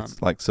 Yeah. And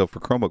it's like, so for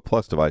Chromebook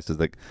Plus devices,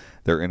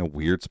 they're in a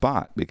weird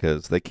spot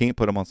because they can't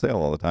put them on sale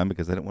all the time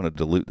because they don't want to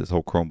dilute this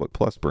whole Chromebook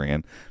Plus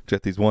brand.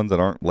 Just these ones that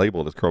aren't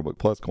labeled as Chromebook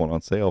Plus going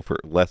on sale for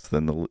less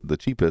than the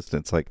cheapest.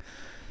 And it's like,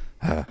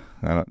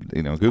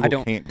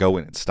 Google can't go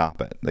in and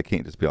stop it. They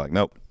can't just be like,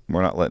 nope,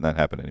 we're not letting that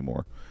happen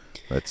anymore.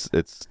 It's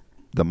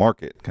the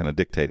market kind of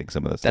dictating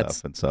some of this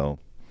stuff. And so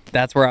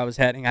that's where I was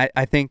heading.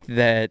 I think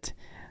that,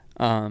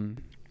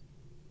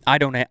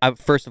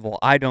 first of all,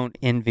 I don't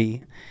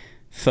envy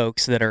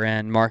folks that are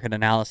in market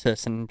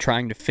analysis and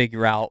trying to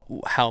figure out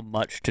how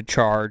much to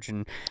charge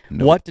and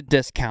what to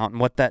discount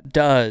and what that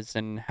does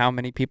and how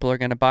many people are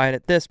going to buy it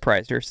at this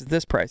price versus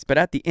this price. But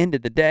at the end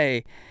of the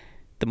day,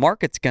 the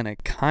market's going to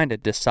kind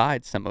of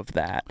decide some of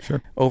that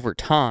over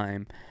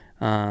time.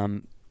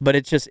 But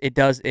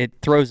it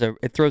throws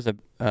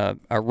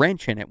a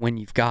wrench in it when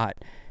you've got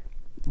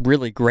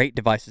really great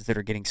devices that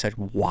are getting such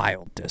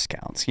wild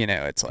discounts. You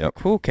know, it's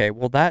like, okay,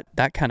 well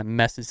that kind of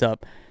messes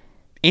up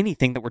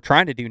anything that we're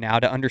trying to do now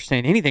to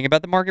understand anything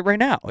about the market right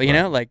now. You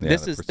know, like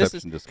this is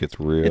just gets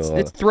real.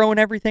 It's throwing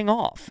everything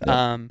off.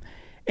 And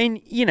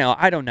you know,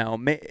 I don't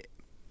know.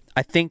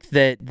 I think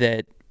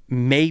that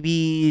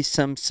maybe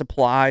some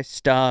supply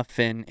stuff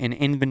and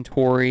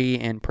inventory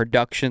and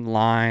production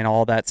line,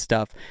 all that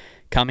stuff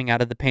coming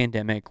out of the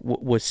pandemic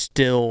was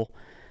still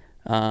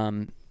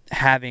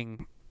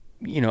having,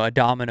 a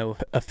domino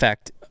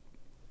effect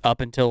up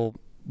until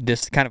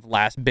this kind of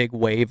last big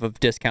wave of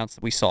discounts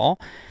that we saw.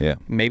 Yeah.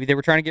 Maybe they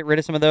were trying to get rid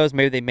of some of those.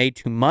 Maybe they made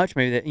too much.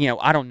 Maybe they,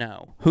 I don't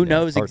know. Who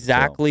knows hard to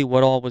exactly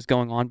what all was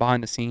going on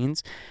behind the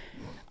scenes.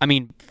 I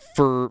mean,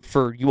 for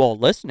you all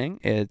listening,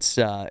 it's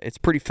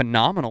pretty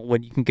phenomenal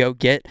when you can go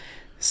get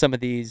some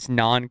of these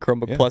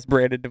non-Chromebook Plus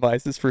branded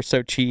devices for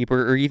so cheap,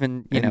 or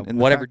even and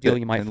whatever deal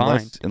you might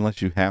find.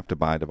 Unless you have to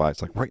buy a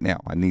device, like right now,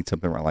 I need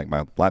something like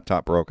my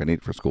laptop broke, I need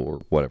it for school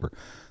or whatever.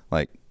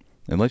 Like,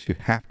 unless you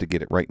have to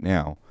get it right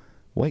now,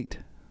 wait.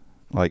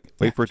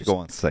 Wait for it to go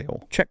on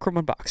sale. Check Chrome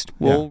Unboxed.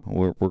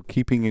 We're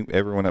keeping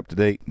everyone up to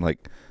date,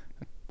 like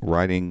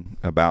writing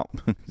about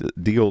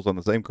deals on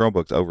the same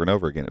Chromebooks over and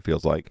over again, it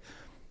feels like.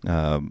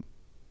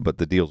 But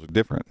the deals are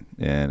different,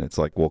 and it's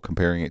like, well,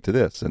 comparing it to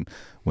this, and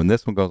when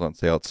this one goes on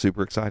sale, it's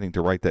super exciting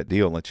to write that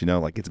deal and let you know,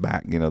 like, it's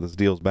back, this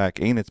deal's back,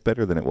 and it's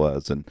better than it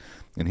was, and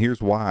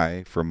here's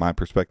why, from my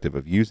perspective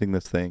of using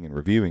this thing and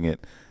reviewing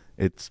it,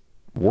 it's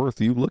worth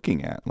you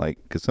looking at,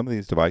 because some of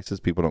these devices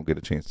people don't get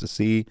a chance to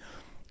see.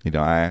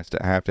 I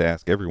have to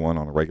ask everyone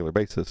on a regular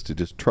basis to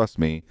just trust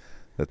me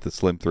that the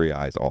Slim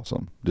 3i is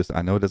awesome.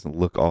 I know it doesn't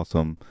look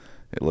awesome,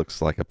 it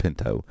looks like a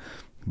Pinto,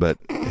 but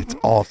it's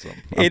awesome.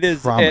 It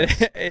is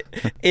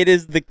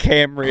the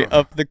Camry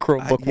of the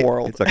Chromebook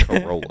world. It's a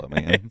Corolla,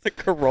 man. It's a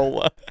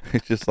Corolla.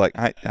 It's just like,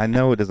 I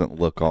know it doesn't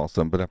look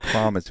awesome, but I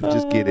promise if you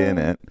just get in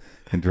it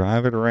and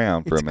drive it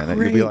around for a minute,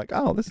 you'll be like,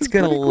 oh, this is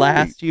going to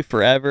last you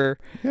forever.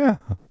 Yeah.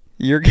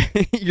 You're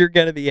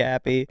going to be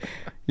happy.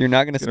 You're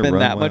not going to spend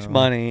that much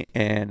money,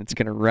 and it's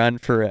going to run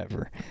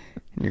forever.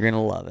 You're going to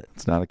love it.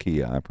 It's not a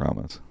Kia, I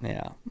promise.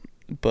 Yeah.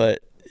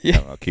 But I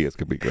don't know, Kias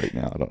could be great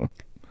now. I don't know.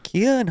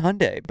 Kia and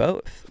Hyundai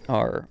both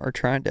are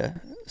trying to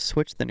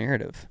switch the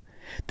narrative.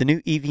 The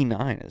new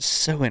EV9 is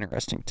so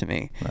interesting to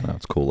me. I know,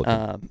 it's cool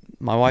looking.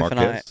 My wife and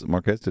I...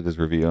 Marquez did his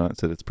review on it,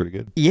 said it's pretty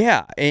good.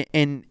 Yeah,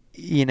 and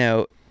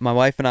my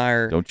wife and I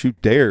are... Don't you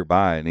dare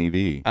buy an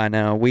EV. I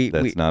know.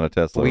 That's not a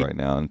Tesla right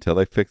now. Until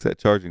they fix that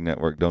charging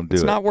network, don't do it.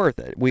 It's not worth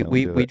it. We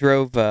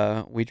drove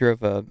a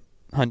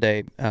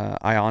Hyundai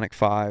Ioniq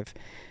 5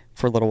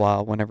 for a little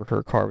while whenever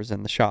her car was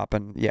in the shop,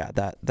 and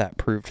that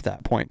proved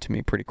that point to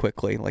me pretty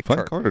quickly. Like,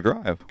 fun car to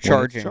drive.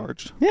 Charging.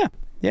 Charged.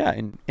 Yeah,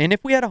 and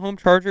if we had a home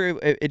charger,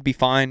 it'd be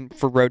fine.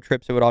 For road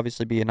trips, it would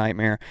obviously be a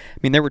nightmare. I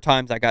mean, there were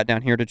times I got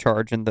down here to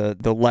charge, and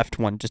the left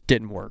one just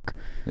didn't work.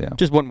 Yeah.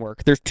 Just wouldn't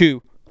work. There's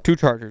two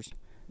chargers.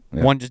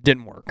 Yeah. One just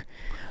didn't work.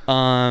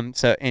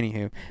 So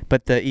anywho,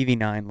 but the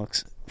EV9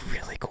 looks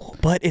really cool.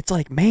 But it's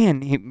like,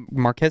 man,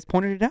 Marquez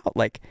pointed it out.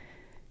 Like,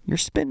 you're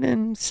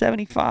spending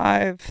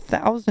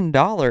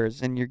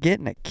 $75,000 and you're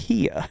getting a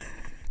Kia.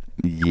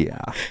 Yeah.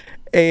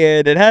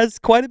 And it has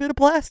quite a bit of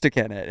plastic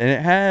in it. And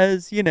it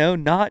has,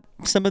 not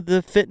some of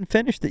the fit and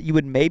finish that you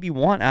would maybe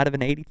want out of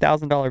an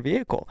 $80,000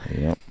 vehicle.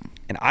 Yep.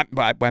 And I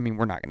mean,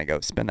 we're not going to go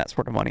spend that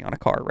sort of money on a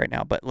car right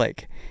now, but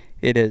like,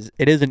 it is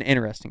an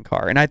interesting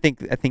car. And I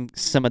think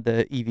some of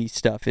the EV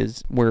stuff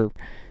is we're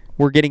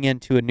getting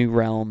into a new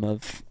realm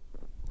of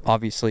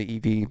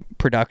obviously EV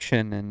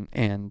production,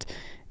 and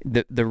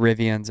the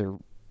Rivians are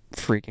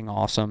freaking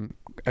awesome.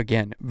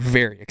 Again,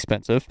 very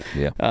expensive.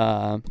 Yeah.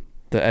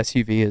 The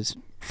SUV is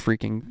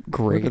freaking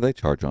great. What do they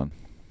charge on?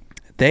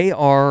 They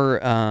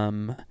are,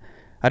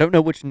 I don't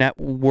know which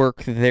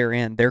network they're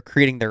in. They're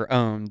creating their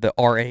own, the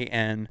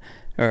RAN,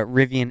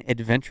 Rivian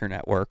Adventure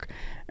Network.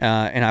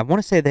 And I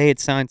want to say they had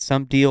signed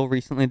some deal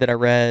recently that I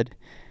read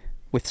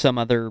with some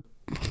other,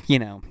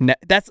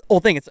 that's the whole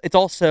thing.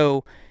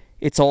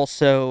 It's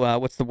also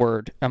what's the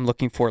word I'm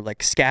looking for?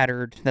 Like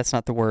scattered. That's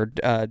not the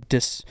word.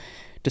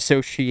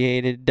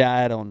 Dissociated.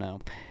 I don't know.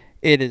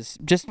 It is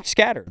just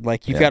scattered.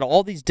 Like, you've got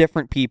all these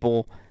different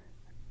people,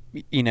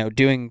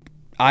 doing,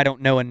 I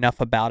don't know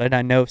enough about it.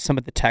 I know some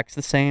of the tech's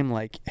the same.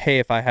 Like, hey,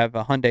 if I have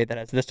a Hyundai that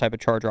has this type of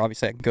charger,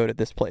 obviously I can go to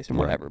this place and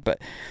whatever. But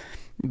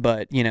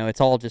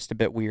it's all just a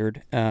bit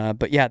weird.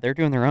 But yeah, they're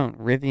doing their own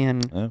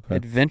Rivian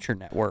Adventure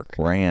Network.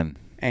 RAN.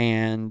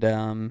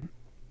 And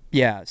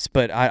yes,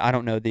 but I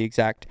don't know the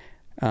exact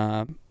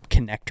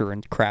connector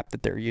and crap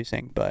that they're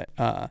using. But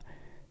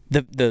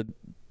the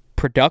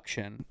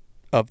production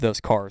of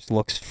those cars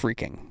looks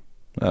freaking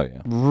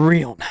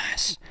real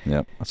nice.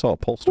 Yep. I saw a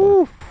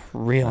Polestar.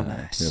 Real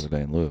nice. The other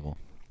day in Louisville.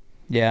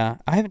 Yeah,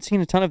 I haven't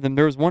seen a ton of them.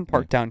 There was one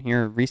parked down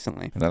here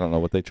recently. And I don't know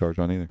what they charge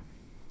on either.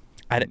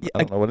 I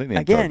don't know what any of them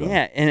again, charge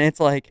yeah, and it's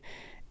like,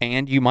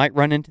 and you might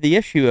run into the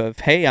issue of,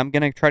 hey, I'm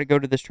gonna try to go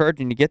to this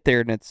charge, and you get there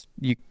and it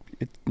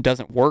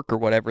doesn't work or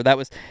whatever. That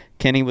was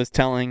Kenny was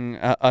telling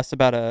us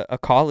about a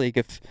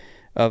colleague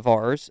of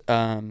ours,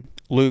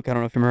 Luke. I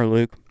don't know if you remember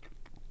Luke.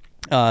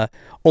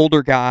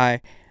 Older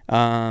guy,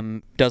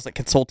 does like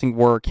consulting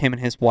work. Him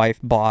and his wife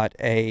bought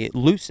a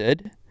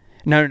Lucid.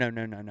 No,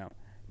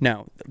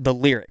 the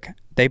Lyric.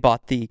 They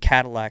bought the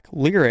Cadillac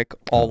Lyric,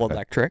 all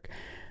electric.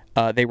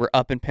 They were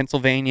up in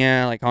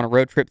Pennsylvania, like on a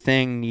road trip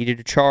thing, needed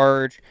a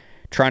charge,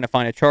 trying to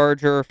find a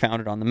charger,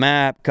 found it on the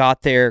map,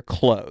 got there,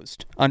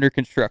 closed, under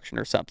construction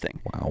or something.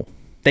 Wow.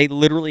 They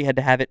literally had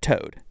to have it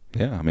towed.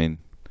 Yeah, I mean,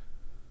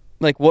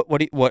 Like what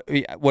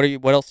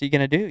else are you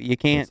gonna do? You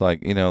can't. it's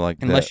like, like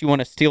unless you want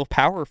to steal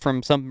power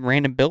from some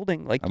random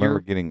building. Like I remember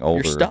getting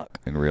older you're stuck.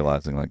 and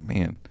realizing, like,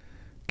 man,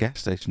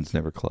 gas stations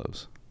never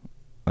close.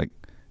 Like,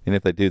 and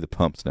if they do, the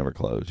pumps never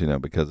close.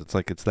 Because it's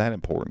like it's that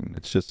important.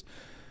 It's just,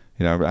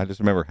 I just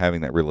remember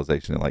having that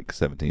realization at like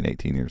 17,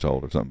 18 years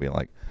old or something, being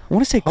like, I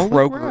want to say holy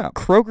Kroger. crap.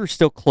 Kroger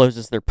still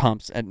closes their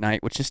pumps at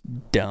night, which is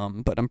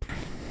dumb. But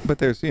But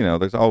there's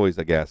always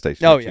a gas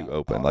station Oh, or two yeah.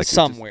 open. Like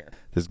Somewhere.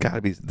 There's got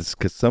to be this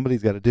because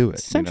somebody's got to do it.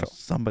 Essential.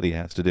 Somebody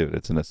has to do it.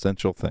 It's an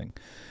essential thing,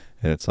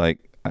 and it's like,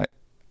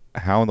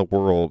 how in the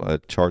world a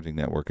charging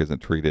network isn't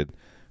treated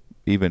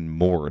even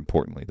more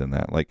importantly than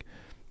that? Like,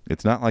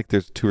 it's not like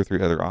there's 2 or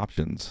 3 other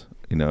options.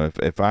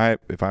 If I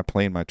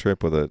plan my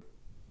trip with a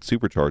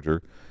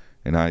supercharger,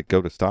 and I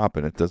go to stop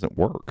and it doesn't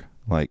work,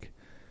 like,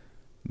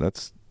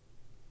 that's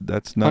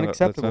not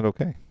Unacceptable. That's not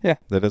okay. Yeah.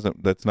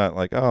 That's not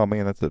like, oh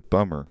man, that's a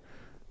bummer.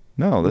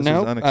 No, this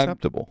Nope, is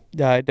unacceptable.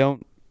 I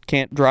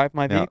can't drive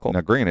my Now, vehicle.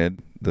 now,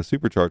 granted, the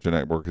supercharger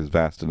network is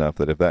vast enough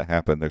that if that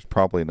happened, there's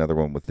probably another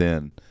one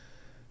within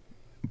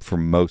for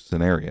most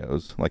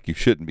scenarios. Like, you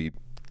shouldn't be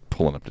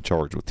pulling up to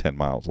charge with 10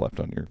 miles left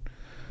on your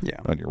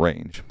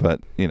range.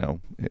 But, in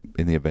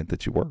the event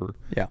that you were.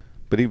 Yeah.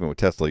 But even with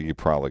Tesla, you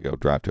probably go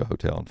drive to a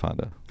hotel and find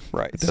a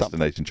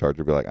destination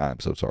charger. Be like, I'm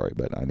so sorry,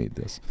 but I need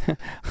this.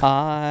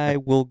 I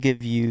will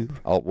give you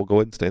We'll go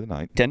ahead and stay the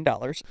night.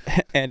 $10,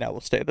 and I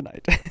will stay the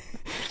night.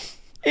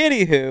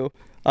 Anywho,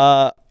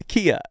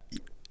 Kia.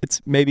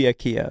 It's maybe a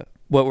Kia.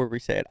 What were we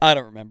saying? I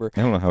don't remember.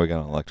 I don't know how we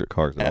got on electric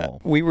cars at all.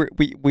 We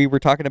were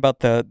talking about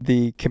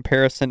the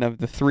comparison of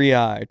the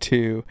 3i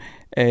to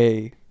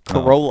a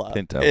Corolla,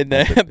 Pinto. and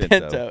then Pinto.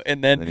 Pinto,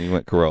 and then you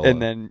went Corolla,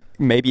 and then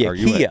maybe a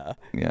Kia,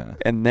 yeah,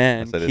 and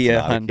then I said it's Kia,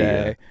 not a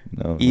Hyundai, Kia.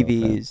 No,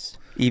 EVs,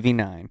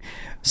 EV9.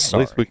 At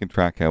least we can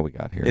track how we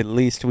got here. At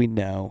least we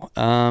know.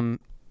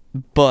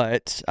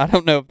 But I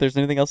don't know if there's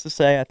anything else to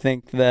say. I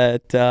think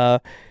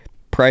that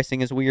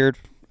pricing is weird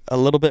a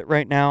little bit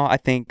right now. I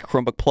think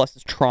Chromebook Plus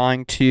is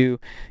trying to.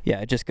 Yeah,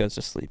 it just goes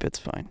to sleep. It's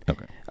fine.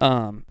 Okay.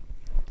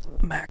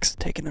 Max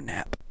taking a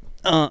nap.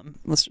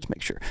 Let's just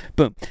make sure.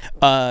 Boom.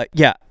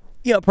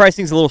 Yeah,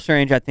 pricing's a little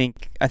strange. I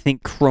think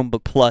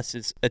Chromebook Plus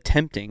is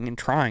attempting and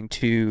trying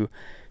to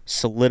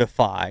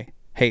solidify,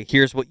 hey,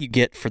 here's what you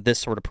get for this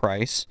sort of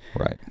price.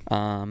 Right.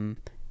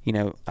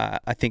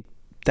 I think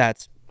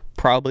that's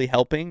probably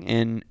helping,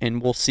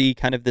 and we'll see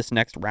kind of this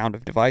next round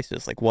of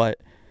devices, like what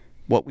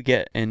we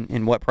get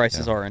and what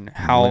prices are, and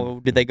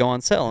how did they go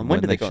on sale, and when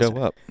did they go show on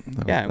sale? up?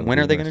 Yeah, and when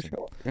are they going to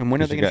show up? And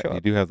when are they going to show You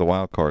up? do have the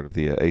wild card of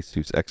the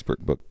Asus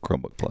ExpertBook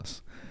Chromebook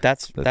Plus.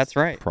 That's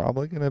right.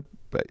 Probably going to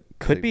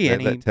Could be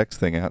any that text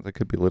thing out. That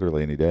could be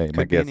literally any day.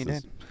 My guess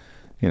is,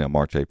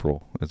 March,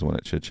 April is when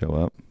it should show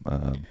up.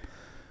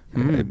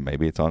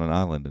 Maybe it's on an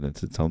island and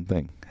it's its own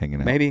thing hanging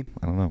out. Maybe.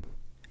 I don't know.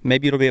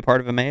 Maybe it'll be a part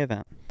of a May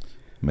event.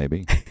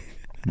 Maybe.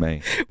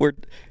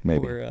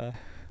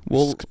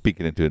 We'll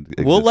speak it into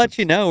existence. We'll let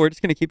you know. We're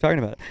just going to keep talking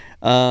about it.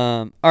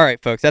 All right,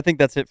 folks. I think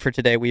that's it for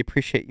today. We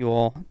appreciate you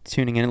all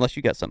tuning in. Unless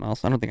you got something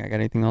else. I don't think I got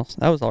anything else.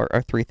 That was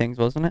our 3 things,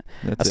 wasn't it?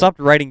 I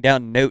stopped writing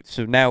down notes,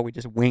 so now we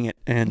just wing it.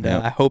 And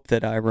I hope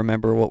that I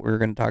remember what we were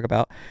going to talk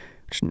about,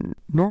 which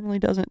normally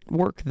doesn't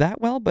work that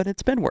well, but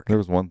it's been working. There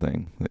was one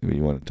thing that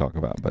you wanted to talk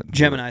about, but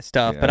Gemini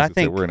stuff. But I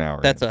think we're an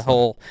hour that's in, a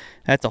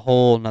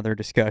whole another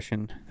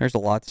discussion. There's a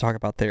lot to talk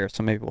about there,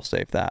 so maybe we'll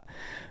save that.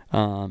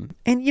 And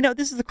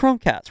this is the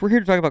Chromecast. We're here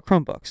to talk about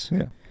Chromebooks.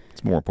 Yeah,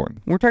 it's more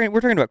important. We're talking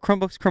about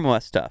Chromebooks, Chrome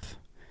OS stuff.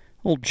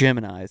 Old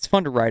Gemini. It's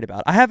fun to write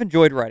about. I have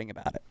enjoyed writing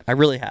about it. I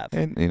really have.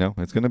 And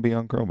it's going to be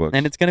on Chromebooks.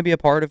 And it's going to be a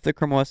part of the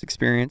Chrome OS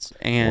experience.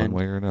 And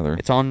one way or another.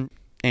 It's on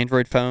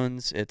Android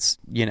phones. It's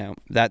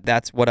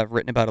that's what I've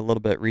written about a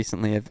little bit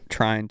recently, of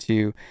trying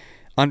to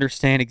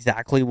understand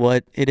exactly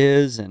what it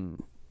is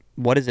and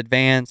what is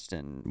advanced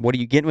and what are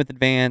you getting with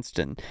advanced,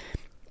 and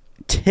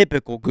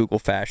typical Google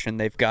fashion.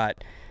 They've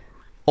got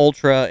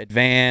Ultra,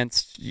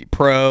 Advanced,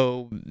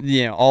 Pro,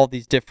 all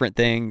these different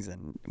things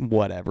and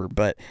whatever.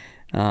 But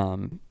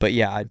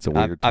yeah, it's a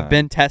weird time. I've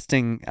been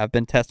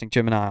testing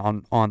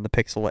Gemini on the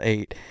Pixel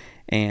 8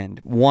 and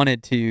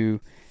wanted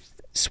to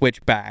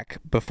switch back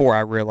before I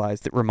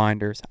realized that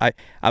reminders. I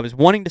was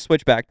wanting to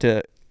switch back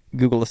to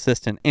Google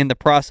Assistant. In the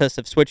process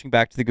of switching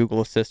back to the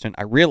Google Assistant,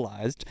 I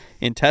realized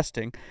in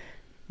testing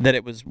that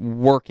it was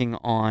working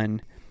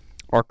on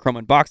our Chrome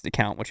Unboxed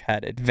account, which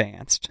had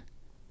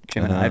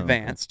Gemini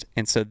Advanced.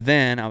 And so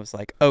then I was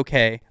like,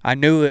 okay, I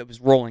knew it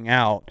was rolling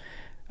out.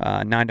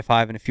 9 to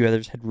 5 and a few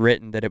others had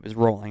written that it was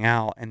rolling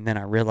out. And then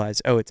I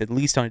realized, it's at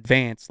least on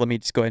Advanced. Let me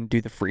just go ahead and do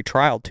the free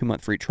trial,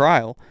 2-month free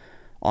trial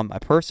on my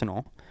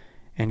personal,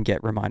 and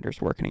get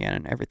reminders working again.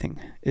 And everything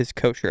is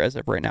kosher as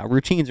of right now.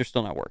 Routines are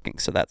still not working.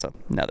 So that's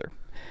another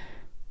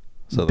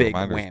So the big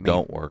reminders whammy.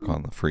 don't work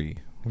on the free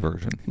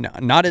version. No,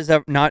 not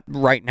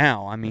right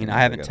now. I mean, Yeah, I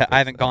they haven't gotta fix I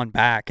haven't that. gone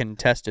back and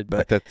tested,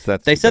 but that's they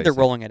too said they're basic.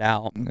 rolling it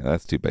out. Yeah,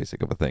 that's too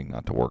basic of a thing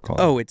not to work on.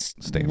 Oh, it's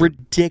standard.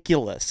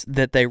 ridiculous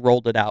that they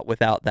rolled it out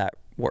without that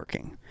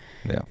working.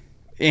 Yeah.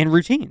 In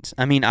routines.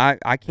 I mean, I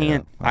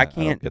can't I I don't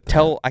can't get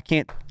tell I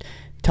can't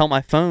tell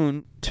my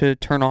phone to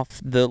turn off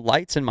the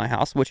lights in my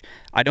house, which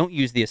I don't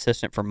use the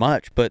assistant for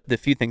much, but the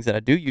few things that I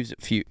do use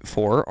it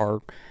for are,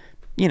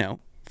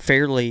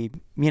 fairly,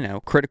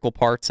 critical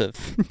parts of,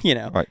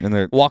 Right, and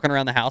they're walking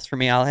around the house for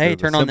me. Hey, they're the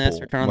turn on this or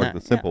simple- turn on like that.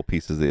 the simple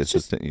pieces of the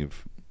assistant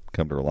you've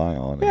come to rely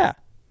on. and- Yeah.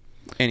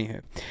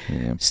 Anywho.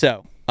 Yeah.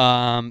 So,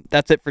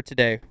 that's it for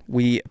today.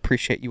 We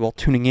appreciate you all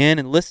tuning in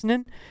and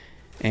listening,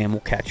 and we'll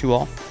catch you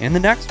all in the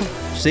next one.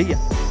 See ya.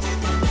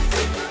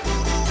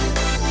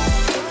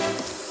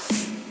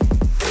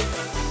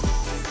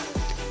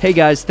 Hey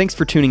guys, thanks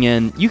for tuning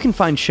in. You can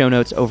find show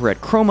notes over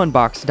at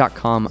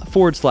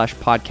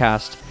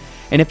chromeunbox.com/podcast.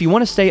 And if you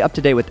want to stay up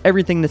to date with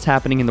everything that's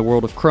happening in the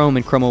world of Chrome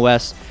and Chrome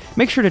OS,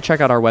 make sure to check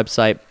out our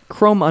website,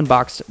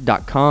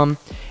 chromeunboxed.com,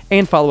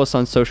 and follow us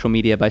on social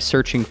media by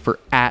searching for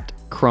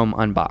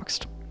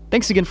 @ChromeUnboxed.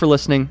 Thanks again for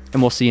listening,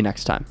 and we'll see you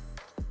next time.